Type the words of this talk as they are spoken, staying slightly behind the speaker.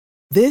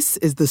This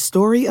is the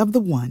story of the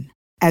one.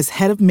 As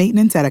head of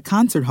maintenance at a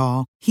concert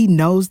hall, he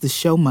knows the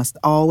show must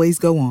always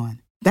go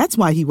on. That's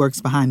why he works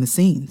behind the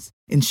scenes,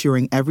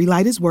 ensuring every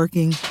light is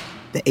working,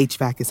 the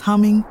HVAC is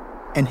humming,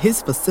 and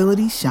his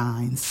facility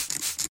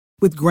shines.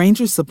 With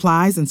Grainger's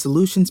supplies and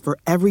solutions for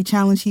every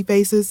challenge he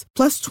faces,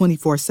 plus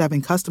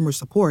 24/7 customer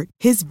support,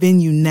 his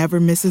venue never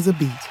misses a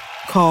beat.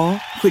 Call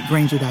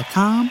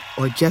quickgrainger.com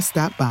or just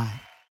stop by.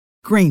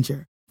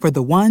 Grainger, for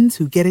the ones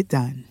who get it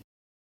done.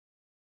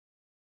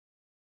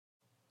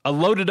 A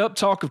loaded up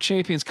talk of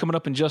champions coming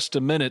up in just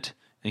a minute,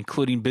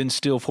 including Ben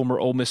Steele, former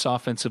Ole Miss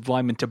offensive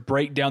lineman, to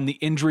break down the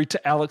injury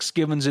to Alex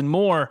Givens and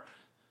more.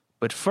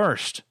 But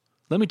first,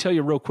 let me tell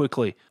you real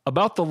quickly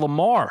about the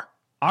Lamar,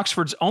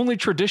 Oxford's only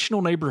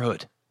traditional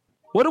neighborhood.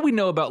 What do we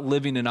know about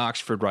living in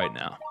Oxford right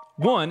now?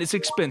 One, it's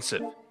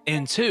expensive.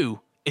 And two,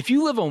 if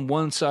you live on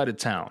one side of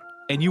town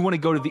and you want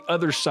to go to the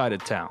other side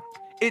of town,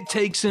 it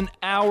takes an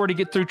hour to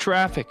get through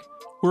traffic.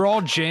 We're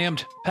all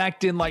jammed,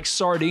 packed in like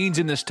sardines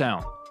in this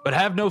town. But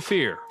have no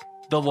fear,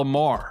 the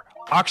Lamar,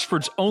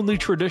 Oxford's only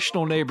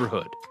traditional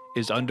neighborhood,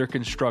 is under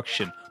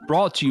construction.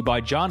 Brought to you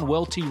by John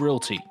Welty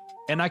Realty.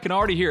 And I can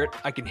already hear it.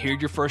 I can hear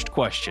your first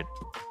question.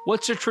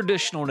 What's a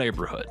traditional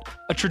neighborhood?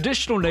 A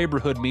traditional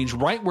neighborhood means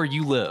right where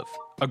you live.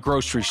 A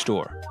grocery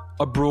store,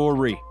 a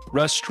brewery,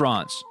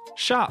 restaurants,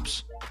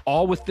 shops,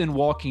 all within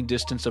walking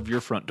distance of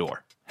your front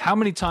door. How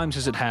many times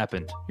has it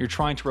happened? You're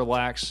trying to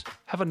relax,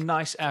 have a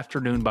nice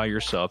afternoon by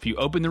yourself. You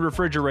open the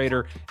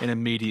refrigerator and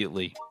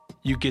immediately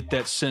you get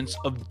that sense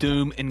of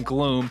doom and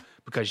gloom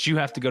because you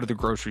have to go to the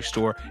grocery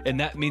store, and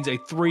that means a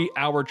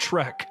 3-hour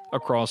trek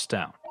across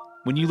town.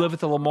 When you live at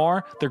the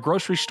Lamar, the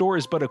grocery store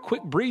is but a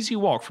quick breezy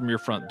walk from your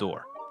front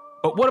door.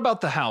 But what about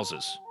the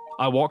houses?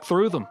 I walk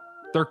through them.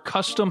 They're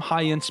custom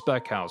high-end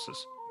spec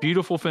houses.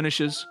 Beautiful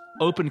finishes,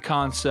 open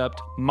concept,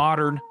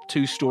 modern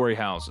 2-story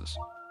houses.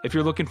 If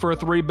you're looking for a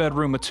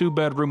 3-bedroom, a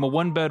 2-bedroom, a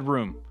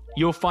 1-bedroom,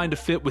 you'll find a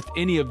fit with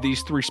any of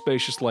these 3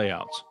 spacious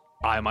layouts.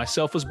 I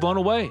myself was blown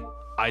away.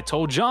 I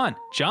told John,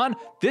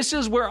 this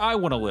is where I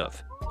want to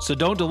live. So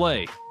don't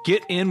delay.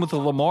 Get in with the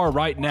Lamar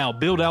right now.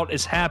 Build out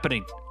is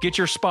happening. Get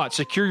your spot.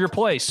 Secure your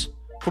place.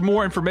 For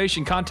more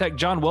information, contact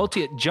John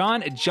Welty at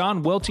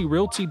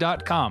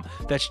john@johnweltyrealty.com.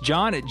 That's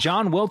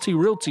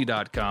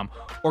john@johnweltyrealty.com.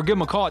 Or give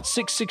him a call at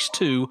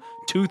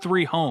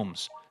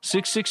 662-23-HOMES.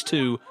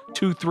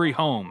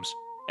 662-23-HOMES.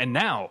 And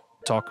now,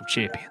 Talk of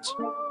Champions.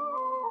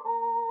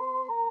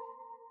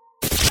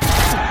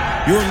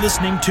 You're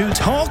listening to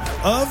Talk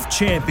of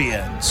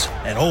Champions,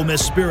 an Ole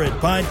Miss Spirit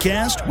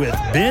podcast with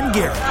Ben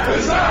Garrett.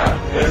 It's time!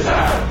 It's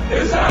time!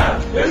 It's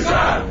time! It's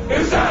time!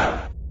 It's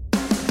time!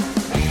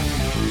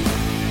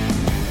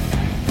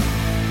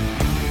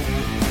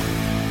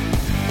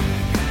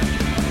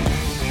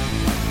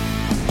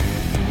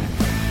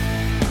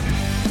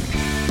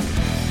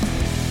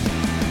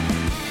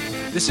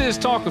 This is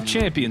Talk of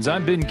Champions.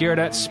 I'm Ben Garrett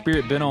at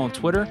Spirit Ben on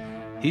Twitter.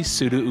 He's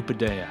Suda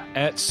Upadea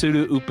at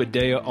Suda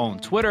Upadea on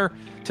Twitter.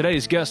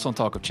 Today's guest on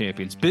Talk of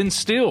Champions, Ben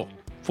Steele,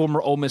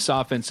 former Ole Miss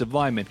offensive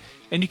lineman.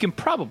 And you can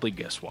probably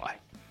guess why.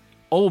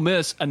 Ole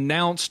Miss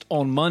announced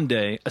on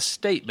Monday a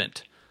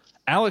statement.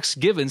 Alex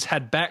Givens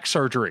had back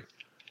surgery.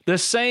 The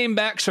same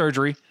back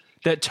surgery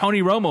that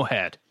Tony Romo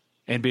had.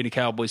 And being a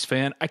Cowboys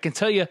fan, I can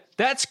tell you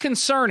that's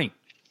concerning.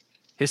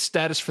 His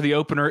status for the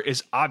opener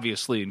is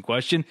obviously in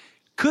question.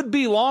 Could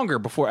be longer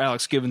before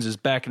Alex Givens is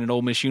back in an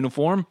Ole Miss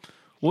uniform.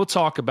 We'll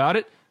talk about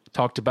it.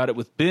 Talked about it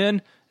with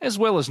Ben, as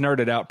well as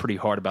nerded out pretty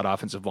hard about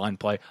offensive line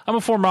play. I'm a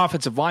former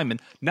offensive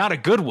lineman, not a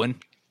good one,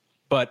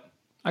 but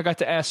I got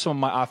to ask some of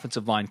my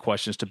offensive line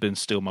questions to Ben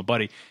Steele, my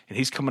buddy, and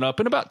he's coming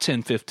up in about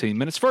 10, 15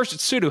 minutes. First,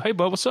 it's Sudu. Hey,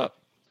 bud, what's up?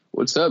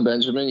 What's up,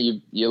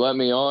 Benjamin? You let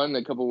me on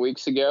a couple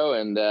weeks ago,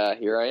 and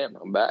here I am.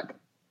 I'm back.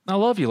 I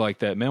love you like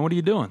that, man. What are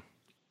you doing?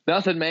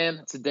 Nothing, man.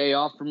 It's a day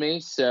off for me,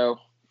 so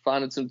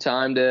finding some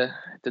time to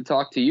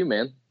talk to you,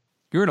 man.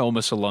 You're an Ole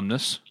Miss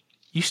alumnus.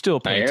 You still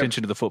pay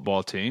attention to the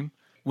football team.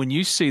 When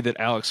you see that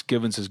Alex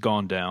Givens has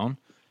gone down,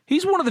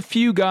 he's one of the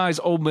few guys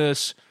Ole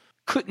Miss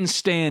couldn't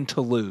stand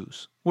to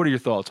lose. What are your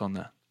thoughts on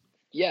that?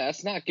 Yeah,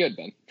 that's not good,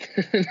 Ben.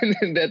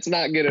 That's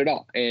not good at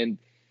all. And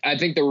I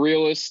think the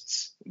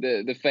realists,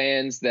 the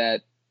fans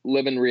that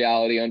live in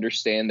reality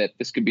understand that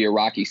this could be a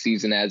rocky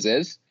season as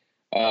is.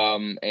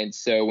 And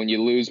so when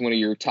you lose one of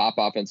your top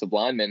offensive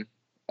linemen,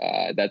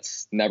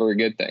 that's never a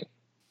good thing.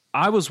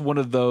 I was one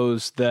of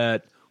those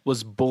that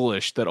was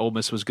bullish that Ole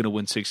Miss was going to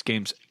win 6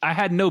 games. I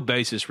had no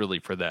basis really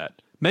for that.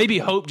 Maybe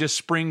hope just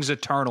springs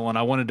eternal, and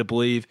I wanted to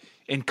believe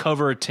and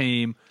cover a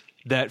team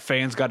that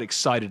fans got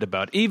excited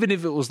about, even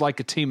if it was like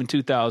a team in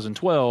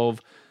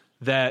 2012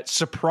 that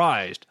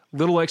surprised,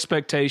 little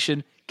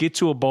expectation, get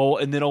to a bowl,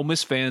 and then Ole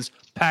Miss fans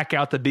pack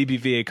out the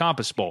BBVA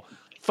Compass Bowl.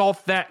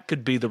 Thought that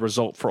could be the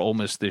result for Ole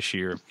Miss this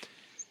year.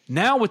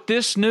 Now with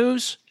this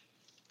news,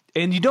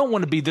 and you don't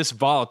want to be this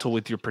volatile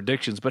with your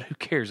predictions, but who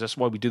cares? That's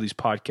why we do these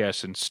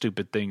podcasts and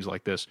stupid things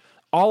like this.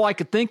 All I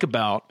could think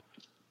about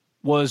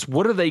was,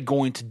 what are they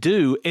going to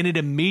do? And it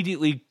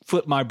immediately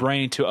flipped my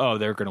brain to,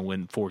 they're going to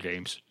win 4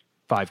 games,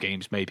 5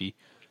 games maybe.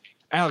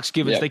 Alex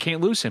Givens, Yep. they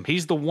can't lose him.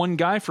 He's the one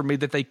guy for me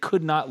that they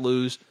could not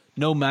lose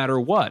no matter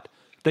what.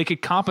 They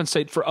could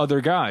compensate for other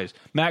guys.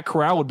 Matt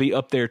Corral would be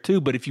up there too,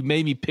 but if you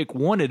made me pick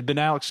one, it had been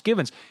Alex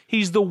Givens.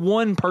 He's the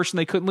one person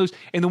they couldn't lose.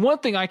 And the one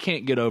thing I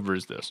can't get over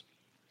is this.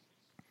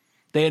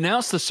 They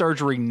announced the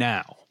surgery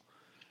now.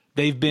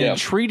 They've been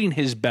treating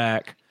his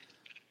back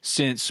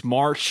since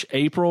March,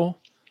 April,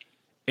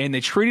 and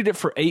they treated it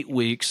for 8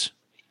 weeks.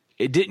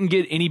 It didn't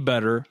get any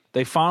better.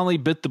 They finally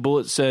bit the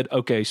bullet, said,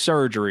 okay,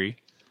 surgery.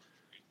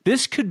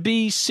 This could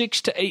be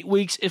 6 to 8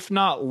 weeks, if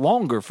not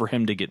longer, for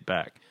him to get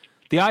back.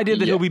 The idea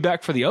that he'll be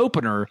back for the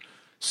opener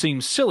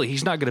seems silly.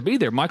 He's not going to be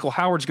there. Michael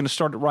Howard's going to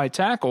start at right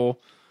tackle.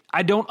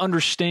 I don't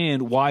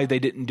understand why they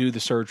didn't do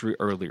the surgery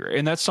earlier.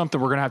 And that's something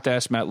we're going to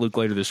ask Matt Luke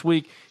later this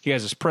week. He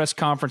has his press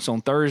conference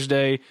on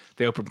Thursday.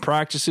 They open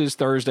practices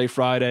Thursday,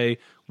 Friday.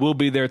 We'll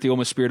be there at the Ole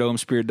Miss Spirit,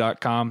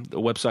 OleMissSpirit.com,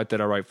 the website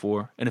that I write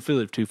for, an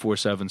affiliate of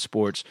 247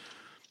 Sports.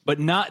 But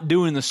not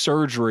doing the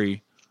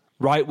surgery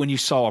right when you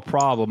saw a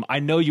problem. I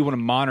know you want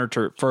to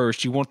monitor it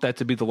first. You want that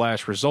to be the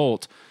last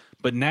result.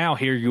 But now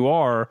here you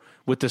are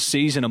with the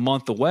season a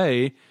month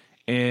away,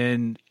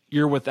 and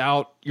you're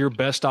without your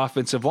best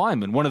offensive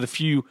lineman, one of the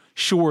few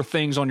sure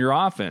things on your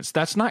offense.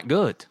 That's not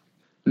good.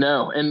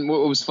 No, and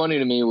what was funny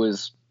to me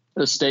was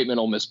the statement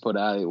Ole Miss put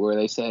out where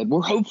they said,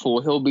 we're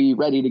hopeful he'll be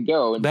ready to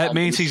go. And that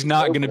means he's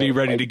not going to be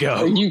ready to go.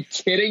 Are you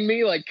kidding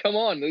me? Like, come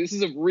on. This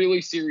is a really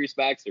serious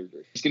back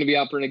surgery. He's going to be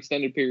out for an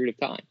extended period of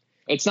time.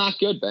 It's not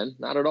good, Ben.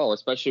 Not at all,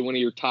 especially one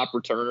of your top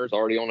returners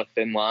already on a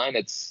thin line.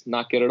 It's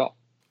not good at all.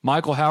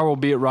 Michael Howard will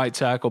be at right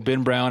tackle,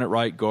 Ben Brown at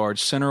right guard.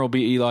 Center will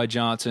be Eli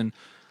Johnson.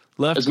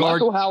 Left Is guard,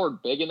 Michael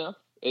Howard big enough?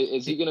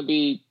 Is he going to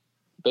be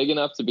big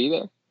enough to be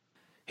there?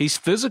 He's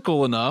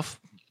physical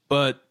enough,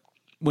 but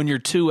when you're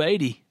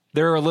 280,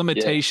 there are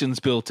limitations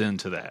built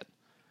into that.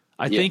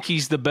 I think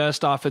he's the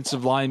best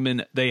offensive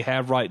lineman they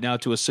have right now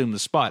to assume the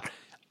spot.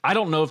 I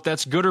don't know if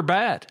that's good or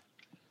bad.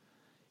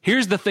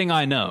 Here's the thing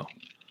I know.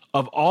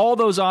 Of all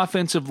those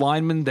offensive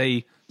linemen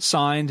they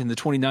signed in the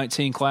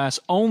 2019 class,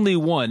 only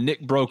one,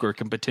 Nick Broker,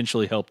 can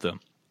potentially help them.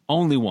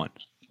 Only one.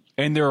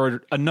 And there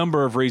are a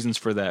number of reasons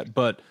for that,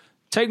 but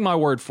take my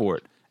word for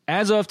it.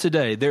 As of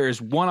today, there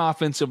is one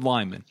offensive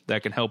lineman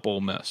that can help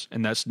Ole Miss,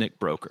 and that's Nick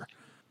Broker.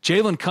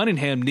 Jalen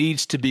Cunningham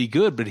needs to be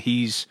good, but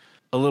he's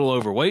a little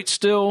overweight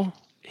still.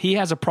 He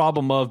has a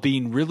problem of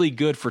being really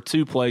good for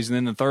 2 plays and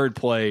then the third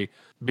play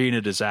being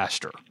a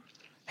disaster.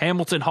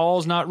 Hamilton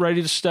Hall's not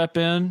ready to step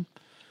in.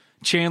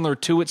 Chandler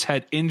Tuitt's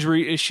had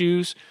injury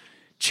issues.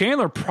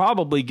 Chandler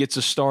probably gets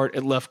a start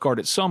at left guard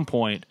at some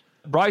point.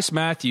 Bryce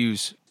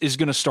Matthews is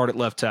going to start at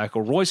left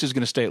tackle. Royce is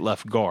going to stay at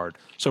left guard.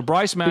 So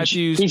Bryce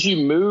Matthews... Could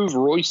you move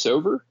Royce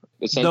over?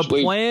 The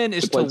plan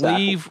is to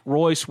leave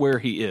Royce where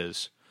he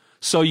is.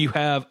 So you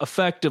have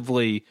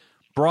effectively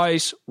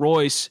Bryce,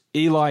 Royce,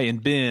 Eli,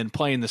 and Ben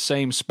playing the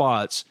same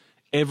spots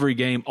every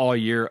game all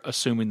year,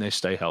 assuming they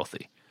stay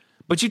healthy.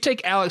 But you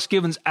take Alex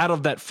Givens out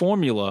of that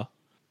formula,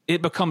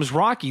 it becomes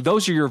rocky.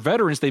 Those are your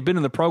veterans. They've been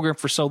in the program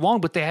for so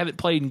long, but they haven't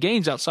played in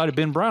games outside of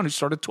Ben Brown, who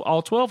started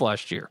all 12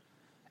 last year.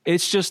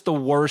 It's just the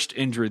worst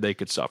injury they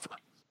could suffer.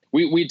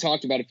 We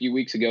talked about a few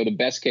weeks ago, the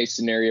best case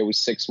scenario was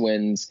 6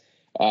 wins.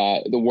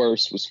 The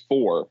worst was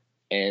 4.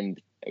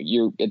 And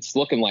it's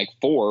looking like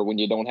 4 when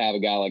you don't have a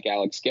guy like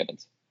Alex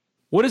Givens.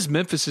 What is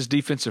Memphis's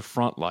defensive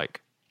front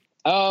like?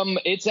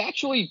 It's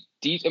actually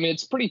deep. I mean,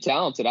 it's pretty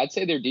talented. I'd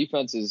say their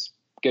defense is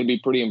going to be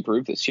pretty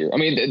improved this year. I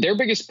mean, their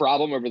biggest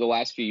problem over the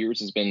last few years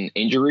has been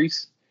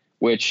injuries,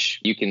 which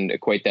you can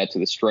equate that to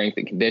the strength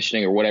and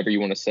conditioning or whatever you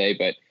want to say.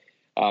 But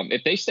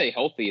if they stay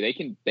healthy, they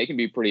can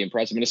be pretty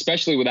impressive. And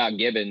especially without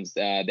Givens,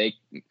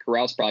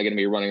 Corral's probably going to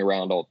be running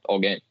around all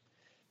game.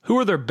 Who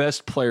are their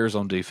best players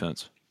on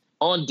defense?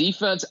 On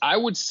defense, I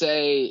would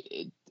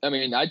say,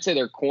 I'd say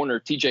their corner,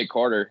 TJ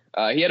Carter.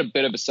 He had a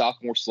bit of a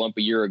sophomore slump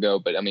a year ago,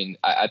 but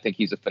I think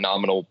he's a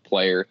phenomenal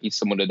player. He's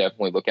someone to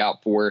definitely look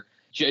out for.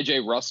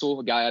 JJ Russell,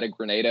 a guy out of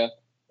Grenada,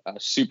 a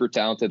super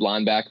talented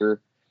linebacker.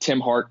 Tim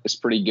Hart is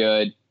pretty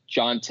good.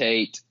 John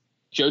Tate,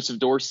 Joseph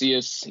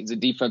Dorcius, he's a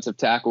defensive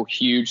tackle,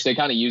 huge. They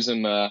kind of use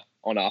him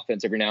on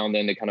offense every now and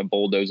then to kind of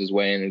bulldoze his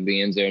way into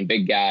the end zone.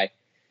 Big guy.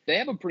 They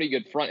have a pretty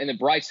good front, and then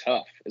Bryce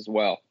Huff as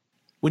well.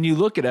 When you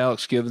look at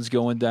Alex Givens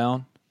going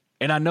down,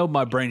 and I know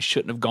my brain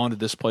shouldn't have gone to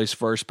this place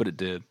first, but it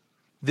did.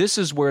 This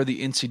is where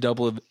the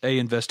NCAA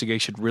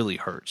investigation really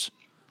hurts.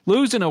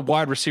 Losing a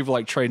wide receiver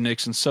like Trey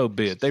Nixon, so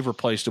be it. They've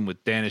replaced him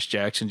with Dennis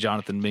Jackson,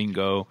 Jonathan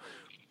Mingo,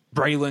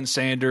 Braylon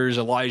Sanders,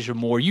 Elijah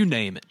Moore, you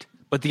name it.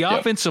 But the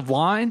offensive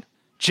line,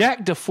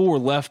 Jack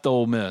DeFore left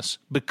Ole Miss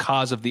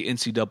because of the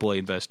NCAA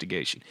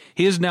investigation.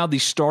 He is now the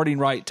starting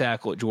right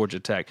tackle at Georgia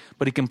Tech,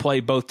 but he can play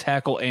both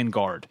tackle and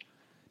guard.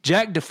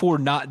 Jack DeFore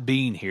not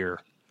being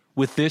here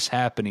with this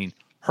happening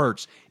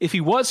hurts. If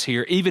he was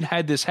here, even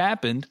had this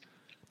happened,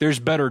 there's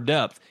better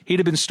depth. He'd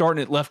have been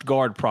starting at left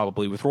guard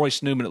probably with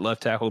Royce Newman at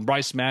left tackle and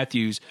Bryce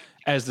Matthews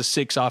as the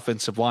 6th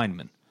offensive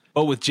lineman.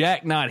 But with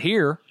Jack not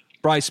here,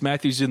 Bryce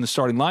Matthews in the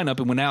starting lineup,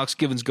 and when Alex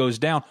Givens goes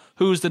down,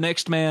 who's the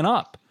next man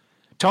up?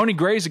 Tony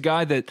Gray's a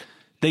guy that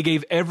they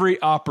gave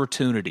every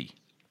opportunity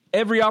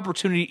every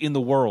opportunity in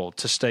the world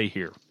to stay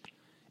here.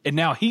 And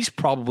now he's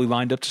probably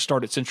lined up to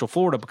start at Central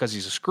Florida because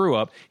he's a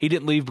screw-up. He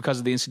didn't leave because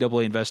of the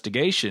NCAA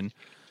investigation.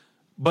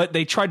 But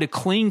they tried to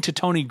cling to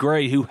Tony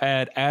Gray, who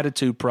had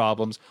attitude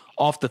problems,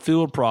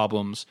 off-the-field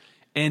problems,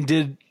 and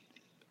did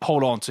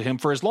hold on to him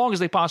for as long as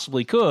they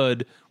possibly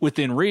could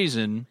within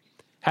reason,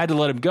 had to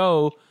let him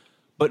go.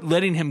 But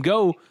letting him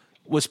go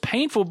was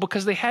painful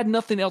because they had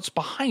nothing else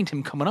behind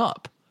him coming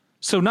up.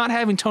 So not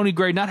having Tony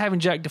Gray, not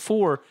having Jack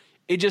DeFore,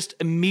 it just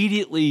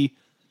immediately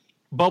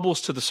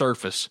bubbles to the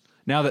surface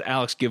now that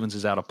Alex Givens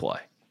is out of play.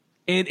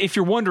 And if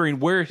you're wondering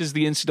where has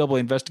the NCAA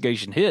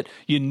investigation hit,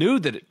 you knew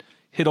that it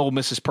hit Ole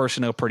Miss's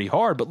personnel pretty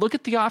hard, but look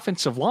at the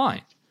offensive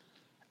line.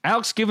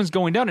 Alex Givens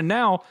going down, and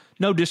now,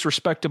 no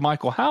disrespect to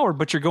Michael Howard,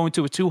 but you're going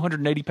to a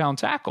 280-pound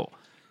tackle.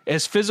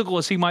 As physical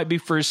as he might be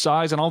for his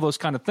size and all those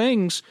kind of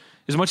things,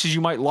 as much as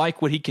you might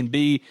like what he can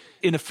be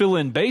in a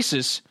fill-in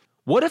basis,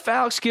 what if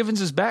Alex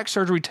Givens' back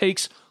surgery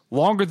takes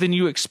longer than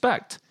you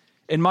expect?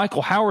 And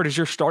Michael Howard is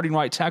your starting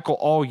right tackle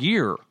all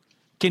year.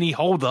 Can he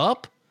hold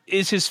up?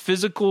 Is his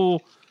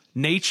physical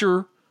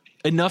nature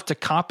enough to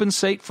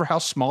compensate for how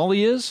small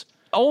he is?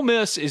 Ole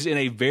Miss is in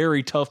a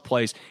very tough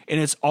place, and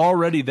it's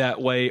already that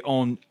way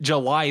on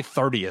July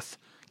 30th.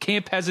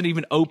 Camp hasn't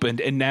even opened,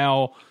 and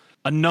now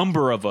a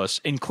number of us,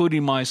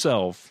 including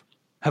myself,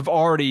 have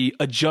already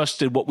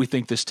adjusted what we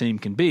think this team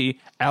can be.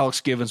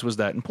 Alex Givens was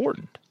that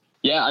important.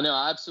 Yeah, I know.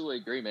 I absolutely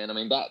agree, man. I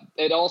mean, that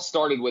it all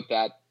started with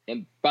that.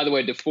 And by the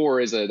way,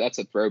 DeFore that's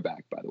a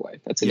throwback, by the way.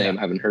 That's a name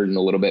I haven't heard in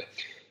a little bit.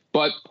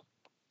 But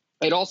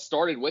it all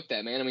started with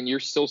that, man. I mean,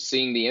 you're still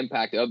seeing the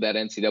impact of that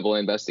NCAA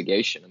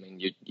investigation. I mean,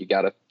 you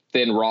got a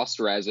thin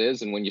roster as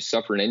is, and when you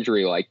suffer an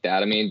injury like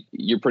that, I mean,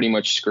 you're pretty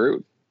much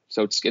screwed.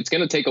 So it's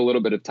going to take a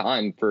little bit of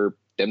time for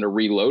them to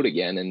reload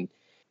again, and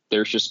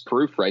there's just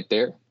proof right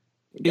there.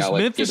 Is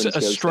Memphis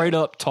a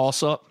straight-up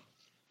toss-up?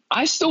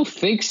 I still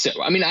think so.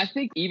 I mean, I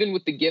think even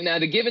with the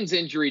Givens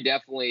injury,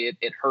 definitely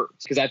it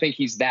hurts because I think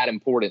he's that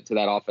important to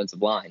that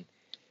offensive line.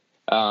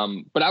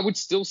 But I would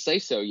still say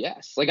so,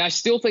 yes. Like, I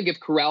still think if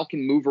Corral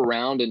can move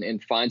around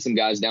and find some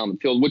guys down the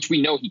field, which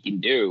we know he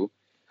can do,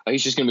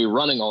 he's just going to be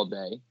running all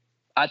day.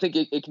 I think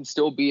it can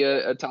still be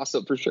a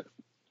toss-up for sure.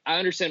 I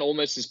understand Ole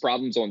Miss's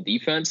problems on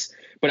defense,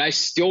 but I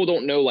still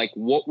don't know, like,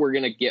 what we're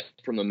going to get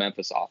from the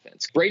Memphis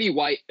offense. Brady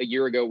White a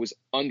year ago was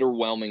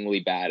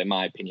underwhelmingly bad, in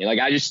my opinion. Like,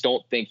 I just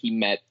don't think he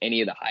met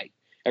any of the hype.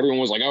 Everyone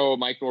was like, oh,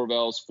 Mike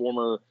Norvell's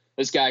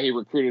this guy he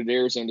recruited at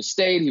Arizona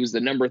State. He was the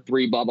number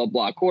 3 blah, blah,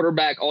 blah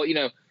quarterback,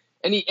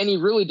 and he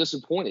really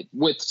disappointed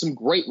with some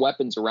great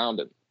weapons around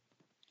him.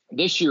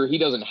 This year, he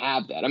doesn't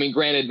have that. I mean,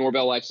 granted,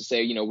 Norvell likes to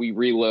say, we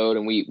reload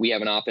and we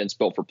have an offense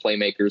built for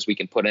playmakers. We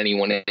can put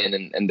anyone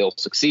in and they'll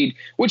succeed,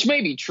 which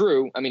may be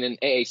true. I mean, in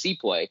AAC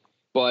play,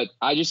 but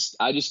I just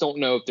don't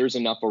know if there's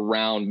enough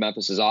around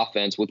Memphis's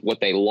offense with what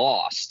they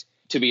lost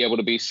to be able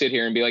to sit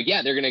here and be like,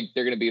 yeah, they're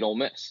gonna beat Ole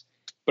Miss.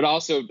 But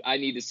also, I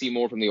need to see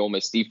more from the Ole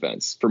Miss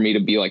defense for me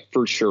to be like,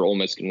 for sure, Ole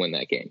Miss can win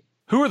that game.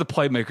 Who are the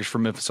playmakers for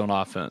Memphis on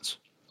offense?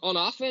 On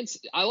offense,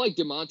 I like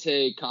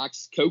DeMonte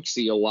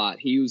Coxie a lot.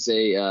 He was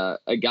a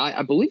guy,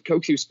 I believe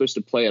Coxie was supposed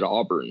to play at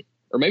Auburn,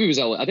 or maybe it was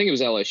I think it was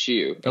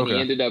LSU. And he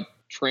ended up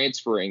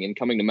transferring and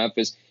coming to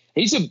Memphis.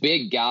 He's a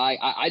big guy.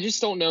 I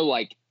just don't know,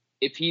 like,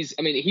 if he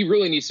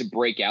really needs to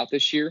break out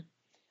this year.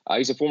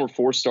 He's a former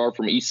 4-star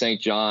from East St.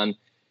 John,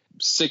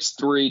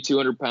 6'3",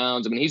 200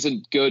 pounds. I mean, he's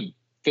a good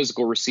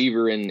physical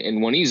receiver,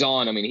 and when he's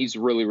on, I mean, he's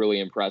really,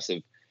 really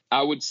impressive.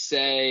 I would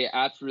say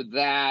after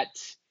that,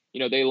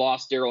 they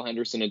lost Darrell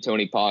Henderson and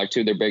Tony Pollard, two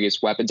of their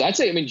biggest weapons. I'd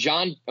say,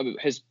 John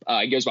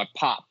goes by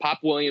Pop. Pop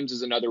Williams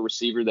is another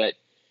receiver that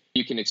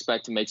you can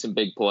expect to make some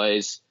big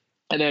plays.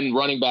 And then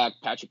running back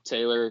Patrick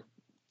Taylor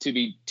to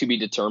be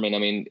determined. I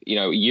mean,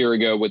 a year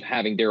ago with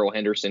having Darrell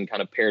Henderson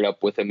kind of paired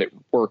up with him, it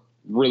worked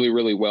really,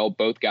 really well.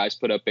 Both guys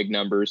put up big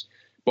numbers.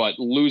 But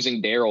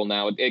losing Darrell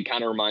now, it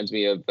kind of reminds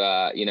me of,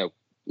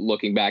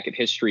 looking back at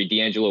history,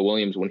 D'Angelo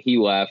Williams when he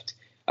left.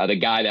 The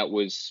guy that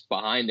was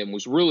behind him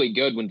was really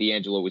good when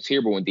D'Angelo was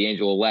here, but when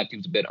D'Angelo left, he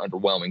was a bit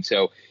underwhelming.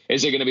 So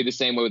is it going to be the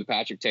same way with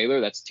Patrick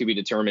Taylor? That's to be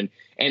determined.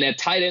 And at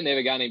tight end, they have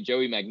a guy named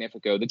Joey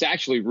Magnifico that's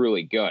actually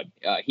really good.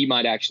 He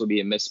might actually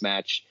be a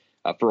mismatch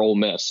for Ole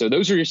Miss. So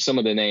those are just some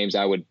of the names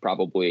I would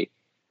probably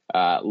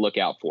look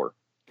out for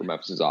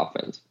Memphis'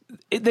 offense.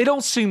 They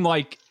don't seem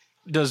like,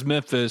 does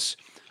Memphis,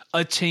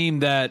 a team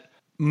that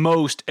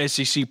most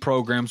SEC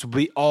programs would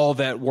be all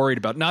that worried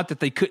about. Not that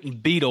they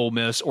couldn't beat Ole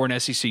Miss or an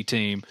SEC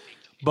team,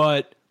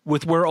 but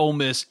with where Ole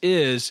Miss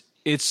is,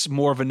 it's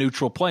more of a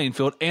neutral playing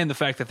field, and the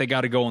fact that they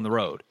got to go on the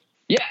road.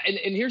 Yeah, and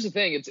here's the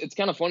thing. It's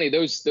kind of funny.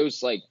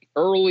 Those like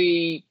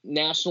early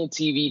national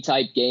TV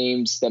type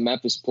games that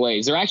Memphis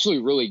plays, they're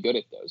actually really good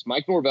at those.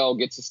 Mike Norvell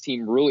gets his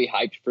team really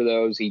hyped for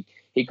those. He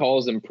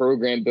calls them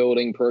program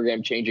building,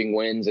 program changing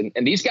wins. And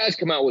these guys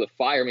come out with a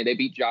fire. I mean, they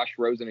beat Josh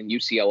Rosen and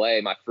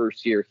UCLA my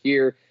first year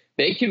here.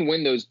 They can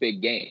win those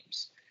big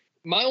games.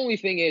 My only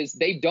thing is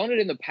they've done it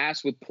in the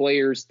past with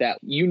players that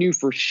you knew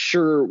for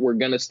sure were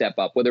going to step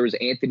up, whether it was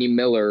Anthony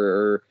Miller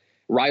or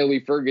Riley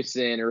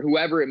Ferguson or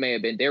whoever it may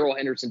have been, Darrell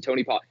Henderson,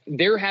 Tony Paul,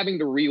 they're having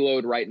to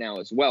reload right now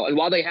as well. And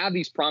while they have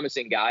these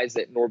promising guys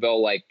that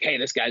Norvell like, hey,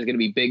 this guy's going to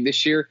be big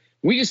this year,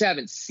 we just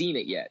haven't seen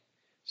it yet.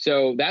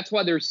 So that's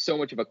why there's so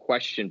much of a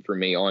question for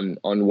me on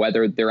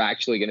whether they're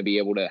actually going to be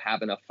able to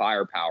have enough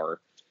firepower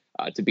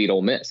to beat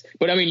Ole Miss.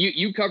 But I mean,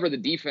 you cover the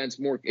defense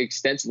more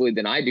extensively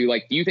than I do.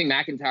 Like, do you think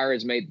McIntyre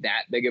has made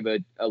that big of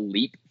a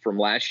leap from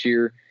last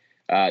year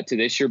to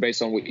this year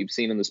based on what you've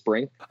seen in the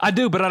spring? I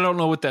do, but I don't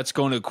know what that's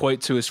going to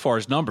equate to as far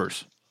as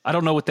numbers. I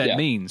don't know what that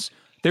means.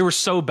 They were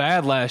so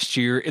bad last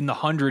year in the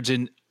hundreds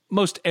in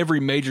most every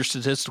major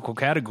statistical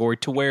category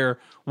to where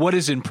what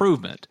is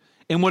improvement?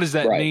 And what does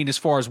that mean as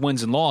far as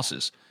wins and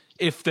losses?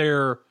 If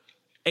they're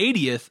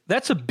 80th,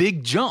 that's a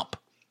big jump,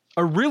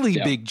 a really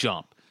big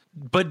jump.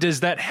 But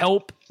does that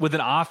help with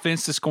an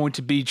offense that's going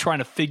to be trying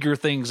to figure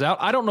things out?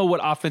 I don't know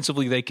what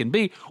offensively they can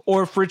be,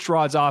 or if Rich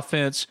Rod's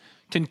offense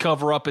can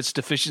cover up its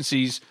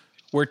deficiencies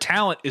where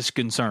talent is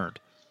concerned.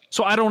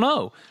 So I don't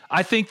know.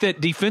 I think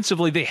that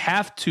defensively they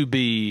have to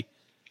be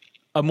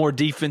a more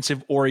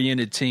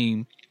defensive-oriented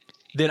team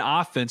than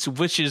offensive,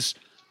 which is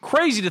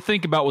crazy to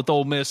think about with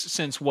Ole Miss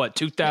since,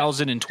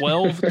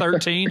 2012,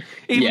 13?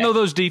 Even though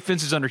those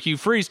defenses under Hugh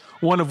Freeze,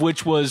 one of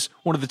which was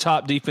one of the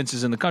top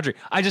defenses in the country.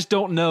 I just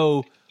don't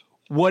know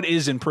what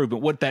is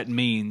improvement, what that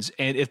means,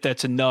 and if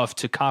that's enough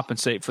to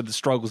compensate for the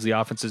struggles the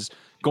offense is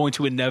going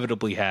to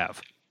inevitably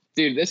have.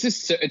 Dude,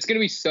 it's going to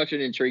be such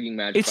an intriguing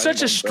match. It's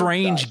such a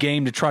strange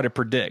game to try to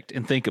predict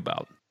and think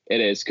about.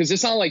 It is, because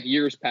it's not like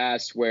years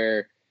past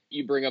where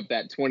you bring up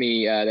that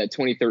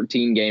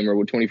 2013 game or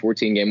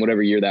 2014 game,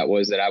 whatever year that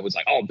was, that I was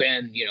like, oh,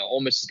 Ben,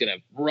 Ole Miss is going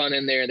to run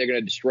in there and they're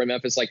going to destroy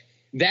Memphis. Like,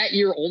 that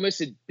year, Ole Miss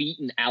had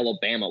beaten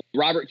Alabama.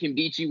 Robert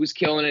Kimbichi was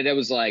killing it. It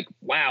was like,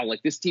 wow,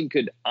 like this team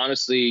could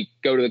honestly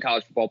go to the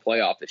college football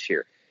playoff this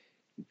year.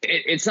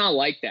 It's not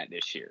like that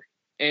this year.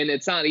 And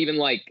it's not even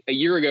like a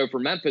year ago for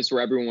Memphis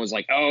where everyone was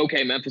like, oh,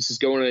 okay, Memphis is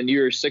going to the New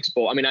Year's Six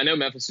Bowl. I mean, I know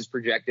Memphis is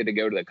projected to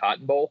go to the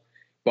Cotton Bowl,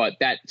 but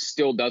that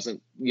still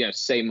doesn't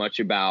say much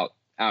about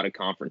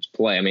out-of-conference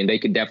play. I mean, they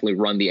could definitely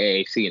run the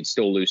AAC and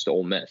still lose to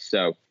Ole Miss.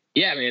 So,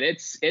 yeah, man,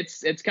 it's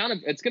going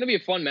to be a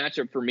fun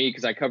matchup for me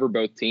because I cover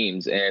both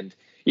teams. And,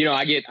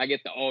 I get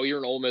the, oh, you're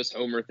an Ole Miss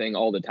homer thing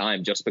all the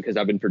time just because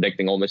I've been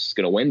predicting Ole Miss is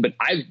going to win. But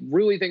I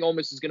really think Ole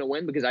Miss is going to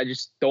win because I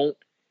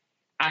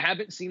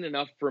haven't seen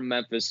enough from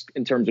Memphis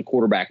in terms of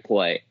quarterback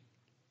play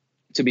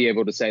to be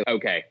able to say,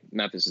 okay,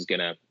 Memphis is going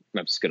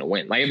to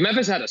win. Like, if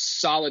Memphis had a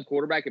solid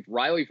quarterback, if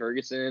Riley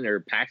Ferguson or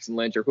Paxton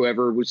Lynch or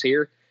whoever was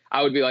here,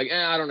 I would be like,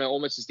 I don't know.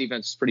 Ole Miss's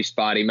defense is pretty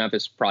spotty.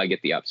 Memphis would probably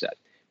get the upset.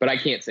 But I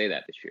can't say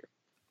that this year.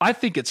 I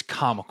think it's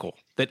comical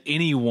that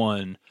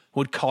anyone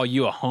would call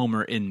you a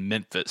homer in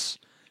Memphis.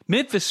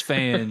 Memphis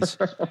fans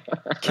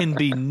can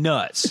be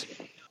nuts.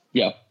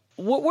 Yeah.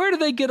 Where do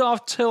they get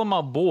off telling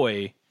my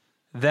boy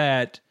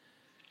that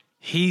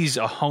he's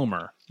a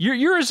homer?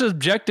 You're as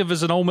objective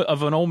as an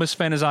Ole Miss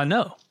fan as I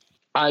know.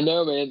 I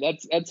know, man.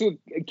 That's what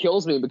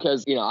kills me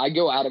because I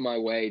go out of my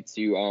way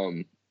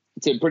to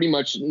pretty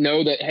much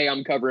know that, hey,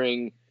 I'm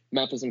covering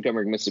Memphis, I'm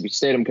covering Mississippi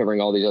State, I'm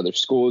covering all these other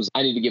schools.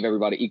 I need to give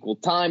everybody equal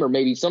time, or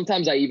maybe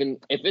sometimes if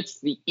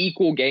it's the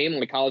equal game,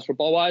 like college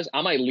football wise,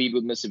 I might lead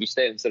with Mississippi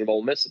State instead of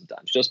Ole Miss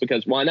sometimes, just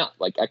because why not?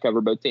 Like, I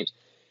cover both teams.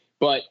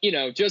 But,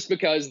 just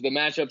because the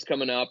matchup's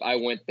coming up, I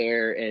went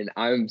there and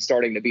I'm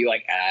starting to be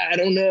like, I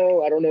don't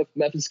know. I don't know if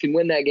Memphis can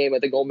win that game. I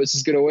think Ole Miss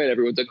is going to win.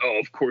 Everyone's like, oh,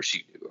 of course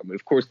you do. I mean,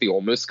 of course the Ole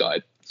Miss guy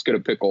is going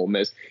to pick Ole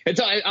Miss.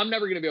 I'm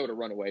never going to be able to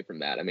run away from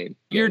that. I mean,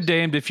 you're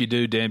damned if you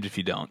do, damned if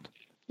you don't.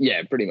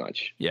 Yeah, pretty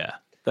much. Yeah.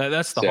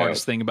 That's the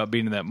hardest thing about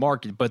being in that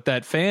market. But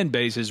that fan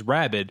base is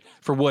rabid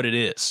for what it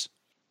is.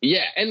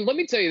 Yeah, and let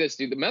me tell you this,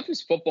 dude. The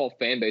Memphis football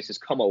fan base has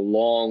come a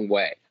long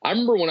way. I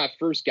remember when I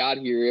first got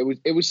here,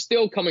 it was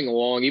still coming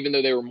along, even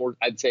though they were more.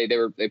 I'd say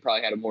they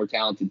probably had a more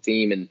talented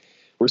team and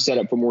were set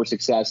up for more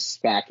success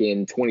back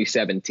in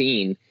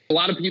 2017. A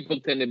lot of people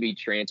tend to be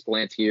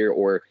transplants here,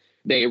 or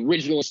they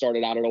originally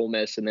started out at Ole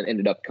Miss and then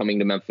ended up coming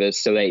to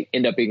Memphis, so they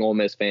end up being Ole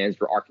Miss fans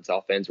or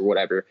Arkansas fans or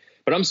whatever.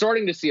 But I'm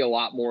starting to see a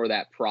lot more of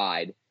that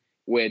pride,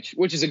 which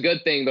is a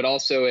good thing, but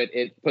also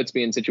it puts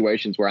me in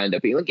situations where I end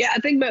up being like, yeah, I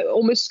think that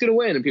Ole Miss is going to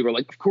win. And people are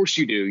like, of course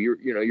you do.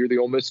 You're the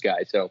Ole Miss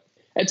guy. So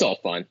it's all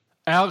fun.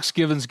 Alex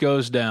Givens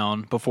goes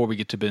down before we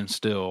get to Ben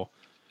Still.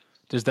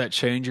 Does that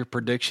change your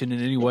prediction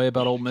in any way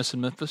about Ole Miss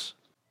and Memphis?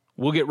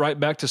 We'll get right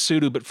back to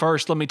Sudu, but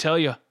first let me tell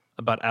you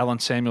about Allen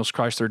Samuels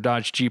Chrysler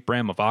Dodge Jeep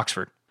Ram of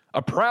Oxford,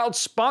 a proud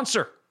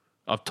sponsor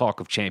of Talk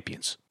of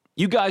Champions.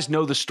 You guys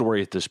know the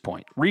story at this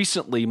point.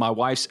 Recently, my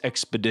wife's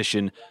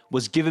expedition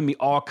was giving me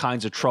all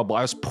kinds of trouble.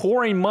 I was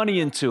pouring money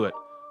into it.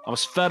 I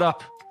was fed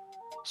up.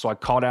 So I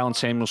called Allen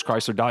Samuels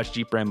Chrysler Dodge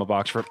Jeep Ram of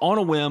Oxford on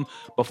a whim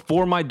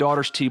before my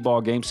daughter's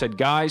T-ball game, said,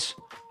 guys,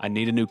 I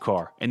need a new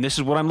car. And this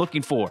is what I'm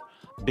looking for.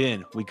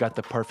 Ben, we got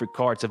the perfect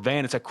car. It's a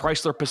van. It's a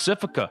Chrysler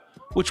Pacifica,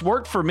 which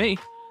worked for me.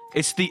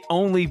 It's the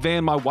only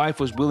van my wife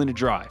was willing to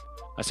drive.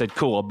 I said,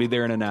 cool, I'll be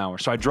there in an hour.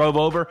 So I drove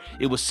over.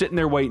 It was sitting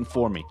there waiting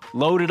for me.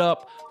 Loaded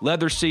up,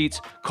 leather seats,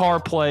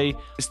 CarPlay.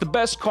 It's the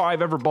best car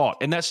I've ever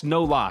bought, and that's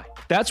no lie.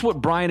 That's what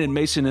Brian and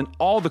Mason and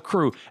all the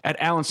crew at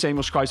Allen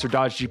Samuels Chrysler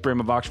Dodge Jeep Ram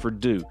of Oxford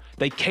do.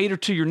 They cater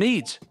to your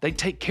needs. They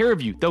take care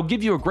of you. They'll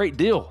give you a great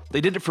deal. They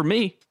did it for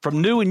me.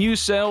 From new and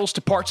used sales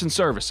to parts and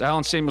service,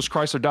 Allen Samuels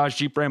Chrysler Dodge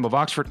Jeep Ram of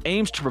Oxford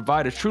aims to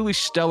provide a truly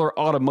stellar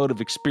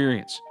automotive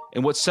experience.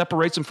 And what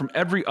separates them from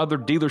every other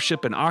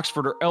dealership in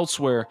Oxford or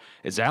elsewhere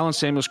is Allen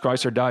Samuels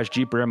Chrysler Dodge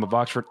Jeep Ram of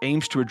Oxford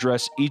aims to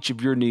address each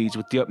of your needs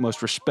with the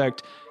utmost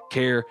respect,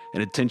 care,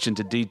 and attention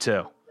to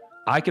detail.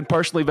 I can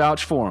personally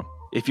vouch for them.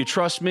 If you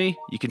trust me,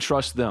 you can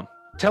trust them.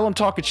 Tell them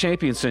Talk of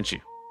Champions sent you.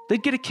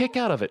 They'd get a kick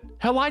out of it.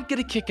 Hell, I'd get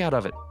a kick out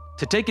of it.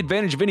 To take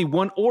advantage of any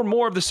one or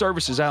more of the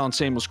services Allen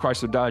Samuels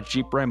Chrysler Dodge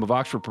Jeep Ram of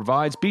Oxford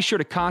provides, be sure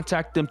to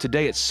contact them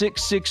today at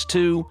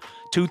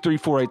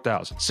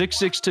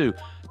 662-234-8000.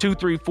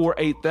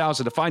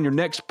 662-234-8000 to find your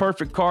next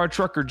perfect car,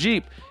 truck, or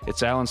Jeep.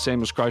 It's Allen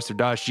Samuels Chrysler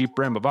Dodge Jeep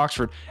Ram of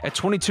Oxford at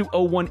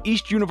 2201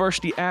 East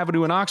University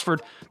Avenue in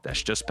Oxford.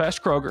 That's just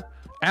past Kroger.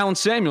 Allen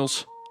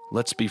Samuels,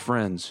 let's be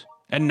friends.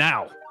 And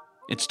now,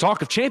 it's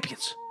Talk of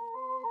Champions.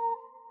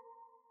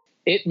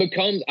 I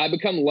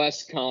become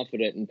less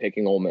confident in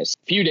picking Ole Miss.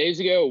 A few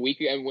days ago, a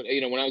week ago,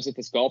 when I was at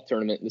this golf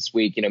tournament this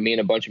week, me and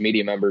a bunch of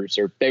media members,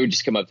 they would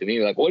just come up to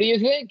me like, "What do you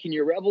think? Can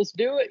your Rebels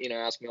do it?"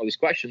 Ask me all these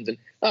questions, and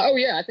oh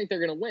yeah, I think they're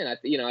going to win. I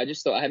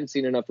just thought I haven't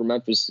seen enough from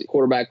Memphis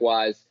quarterback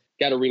wise.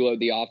 Got to reload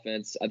the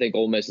offense. I think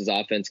Ole Miss's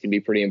offense can be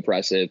pretty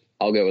impressive.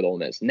 I'll go with Ole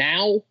Miss.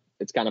 Now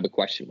it's kind of a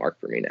question mark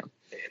for me now,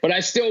 but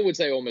I still would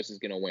say Ole Miss is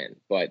going to win.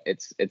 But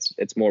it's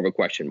more of a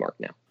question mark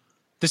now.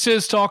 This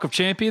is Talk of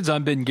Champions.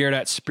 I'm Ben Garrett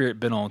at Spirit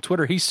Ben on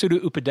Twitter. He's Suda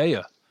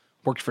Upadea.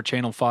 Works for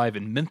Channel 5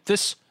 in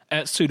Memphis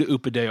at Suda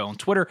Upadea on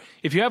Twitter.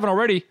 If you haven't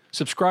already,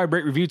 subscribe,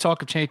 rate, review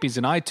Talk of Champions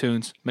in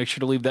iTunes. Make sure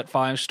to leave that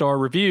 5-star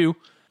review.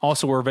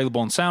 Also, we're available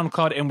on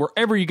SoundCloud and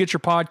wherever you get your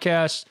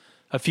podcasts.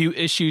 A few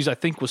issues, I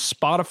think, with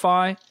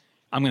Spotify.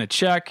 I'm going to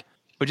check,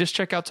 but just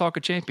check out Talk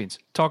of Champions.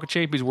 Talk of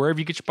Champions, wherever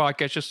you get your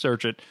podcast, just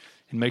search it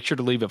and make sure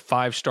to leave a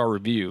 5-star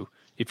review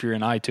if you're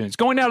in iTunes.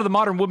 Going now to the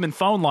Modern Woodmen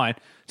phone line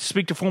to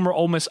speak to former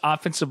Ole Miss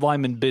offensive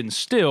lineman Ben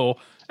Still.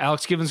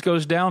 Alex Givens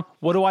goes down.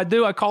 What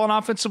do? I call an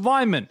offensive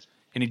lineman.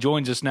 And he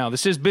joins us now.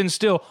 This is Ben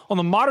Still on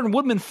the Modern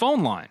Woodmen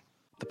phone line.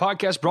 The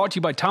podcast brought to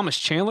you by Thomas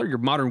Chandler, your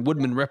Modern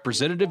Woodmen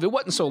representative. It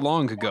wasn't so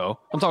long ago,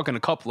 I'm talking a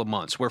couple of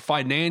months, where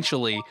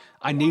financially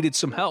I needed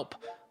some help.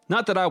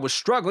 Not that I was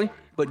struggling,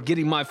 but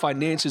getting my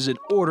finances in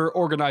order,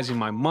 organizing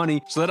my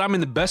money so that I'm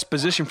in the best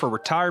position for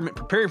retirement,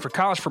 preparing for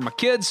college for my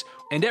kids,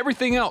 and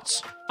everything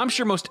else. I'm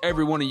sure most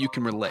every one of you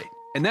can relate.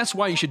 And that's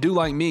why you should do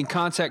like me and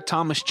contact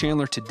Thomas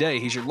Chandler today.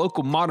 He's your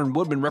local Modern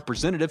Woodmen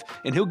representative,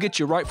 and he'll get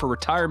you right for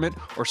retirement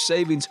or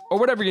savings or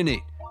whatever you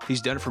need.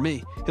 He's done it for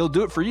me. He'll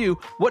do it for you.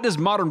 What does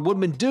Modern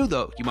Woodmen do,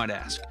 though, you might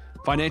ask?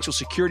 Financial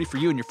security for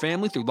you and your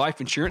family through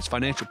life insurance,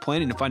 financial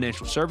planning, and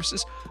financial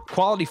services,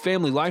 quality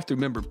family life through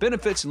member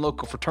benefits and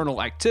local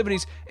fraternal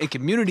activities, and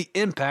community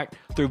impact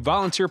through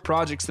volunteer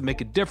projects that make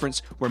a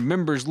difference where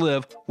members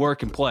live,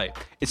 work, and play.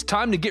 It's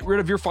time to get rid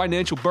of your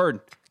financial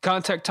burden.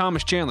 Contact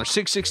Thomas Chandler,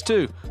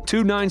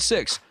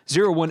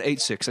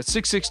 662-296-0186. That's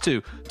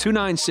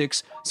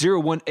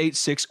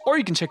 662-296-0186. Or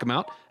you can check him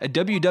out at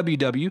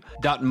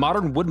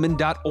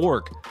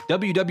www.modernwoodman.org.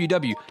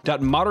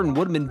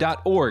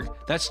 www.modernwoodman.org.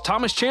 That's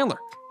Thomas Chandler,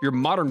 your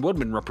Modern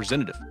Woodman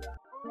representative.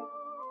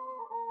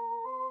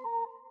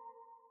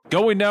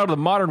 Going now to the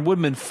Modern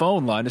Woodmen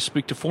phone line to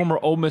speak to former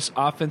Ole Miss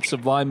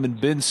offensive lineman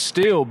Ben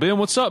Still. Ben,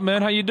 what's up,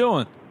 man? How you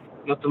doing?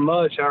 Nothing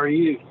much. How are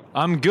you?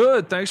 I'm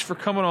good. Thanks for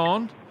coming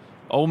on.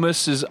 Ole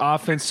Miss's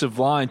offensive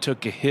line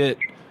took a hit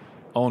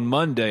on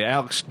Monday.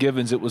 Alex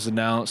Givens, it was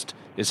announced,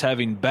 is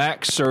having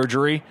back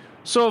surgery.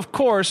 So, of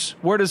course,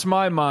 where does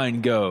my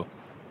mind go?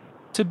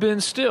 To Ben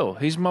Still.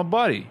 He's my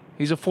buddy.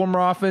 He's a former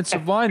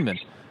offensive lineman.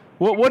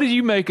 What did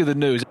you make of the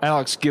news,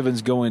 Alex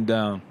Givens going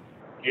down?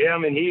 Yeah, I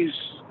mean, he's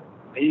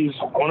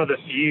one of the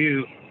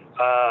few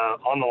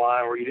on the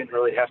line where you didn't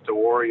really have to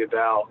worry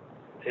about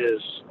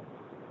his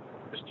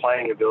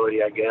playing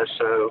ability, I guess.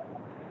 So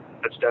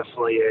that's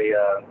definitely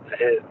a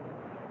hit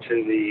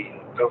to the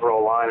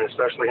overall line,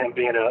 especially him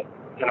being an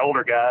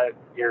older guy.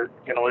 You're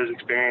going to lose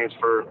experience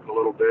for a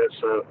little bit,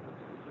 so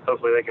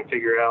hopefully they can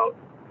figure out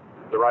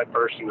the right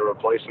person to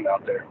replace him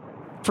out there.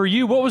 For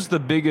you, what was the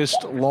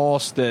biggest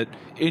loss that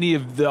any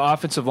of the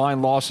offensive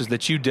line losses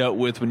that you dealt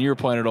with when you were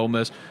playing at Ole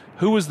Miss?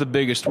 Who was the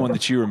biggest one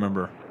that you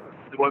remember?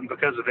 It wasn't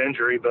because of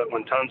injury, but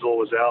when Tunzel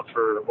was out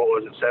for,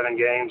 7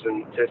 games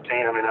and 15,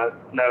 I mean, I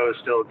know it was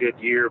still a good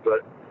year,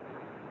 but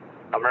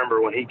I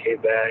remember when he came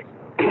back,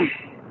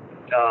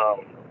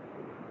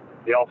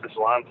 the offensive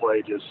line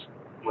play just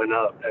went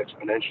up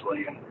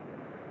exponentially, and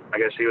I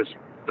guess he was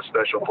a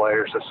special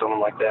player, so someone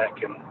like that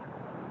can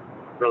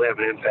really have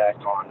an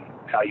impact on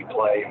how you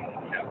play and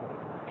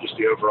just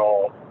the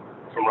overall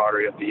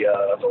camaraderie of the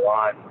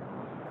line.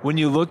 When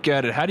you look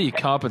at it, how do you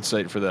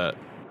compensate for that?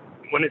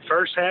 When it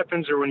first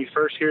happens or when you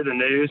first hear the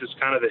news, it's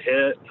kind of a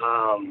hit.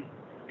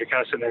 You're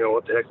kind of sitting there going,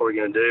 what the heck are we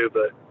going to do?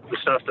 But the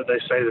stuff that they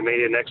say to the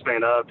media, next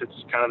man up,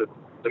 it's kind of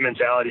the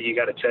mentality you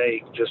got to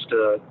take just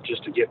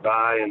to get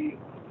by and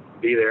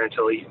be there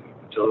until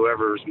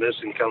whoever's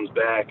missing comes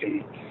back.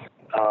 And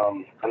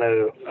I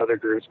know other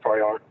groups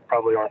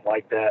probably aren't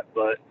like that,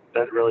 but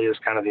that really is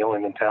kind of the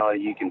only mentality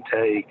you can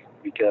take,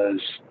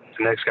 because if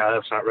the next guy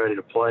up's not ready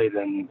to play,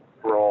 then